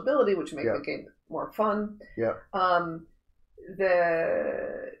special ability, which make the game more fun. Yeah.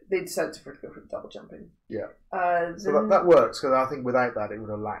 They decided to go for the double jumping. Yeah. So that works, because I think without that it would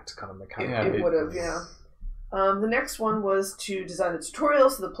have lacked kind of mechanical. It would have, yeah. The next one was to design a tutorial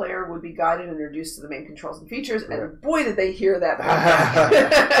so the player would be guided and introduced to the main controls and features, and boy did they hear that.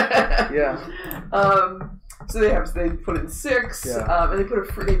 Yeah. So they put in 6, and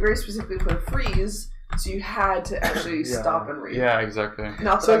they very specifically put a freeze. So you had to actually stop and read. Yeah, exactly.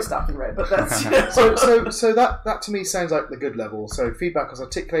 Not that I stopped and read, but that's so that to me sounds like the good level. So feedback has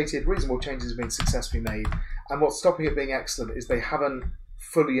articulated, reasonable changes have been successfully made, and what's stopping it being excellent is they haven't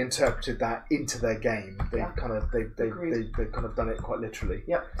fully interpreted that into their game. They've kind of done it quite literally.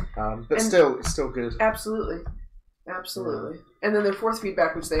 Yep. But still, it's still good. Absolutely. And then their fourth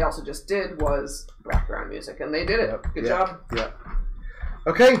feedback, which they also just did, was background music, and they did it. Good job. Yeah.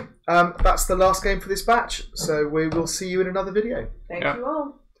 Okay, that's the last game for this batch, so we will see you in another video. Thank you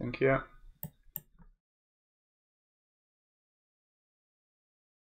all. Thank you.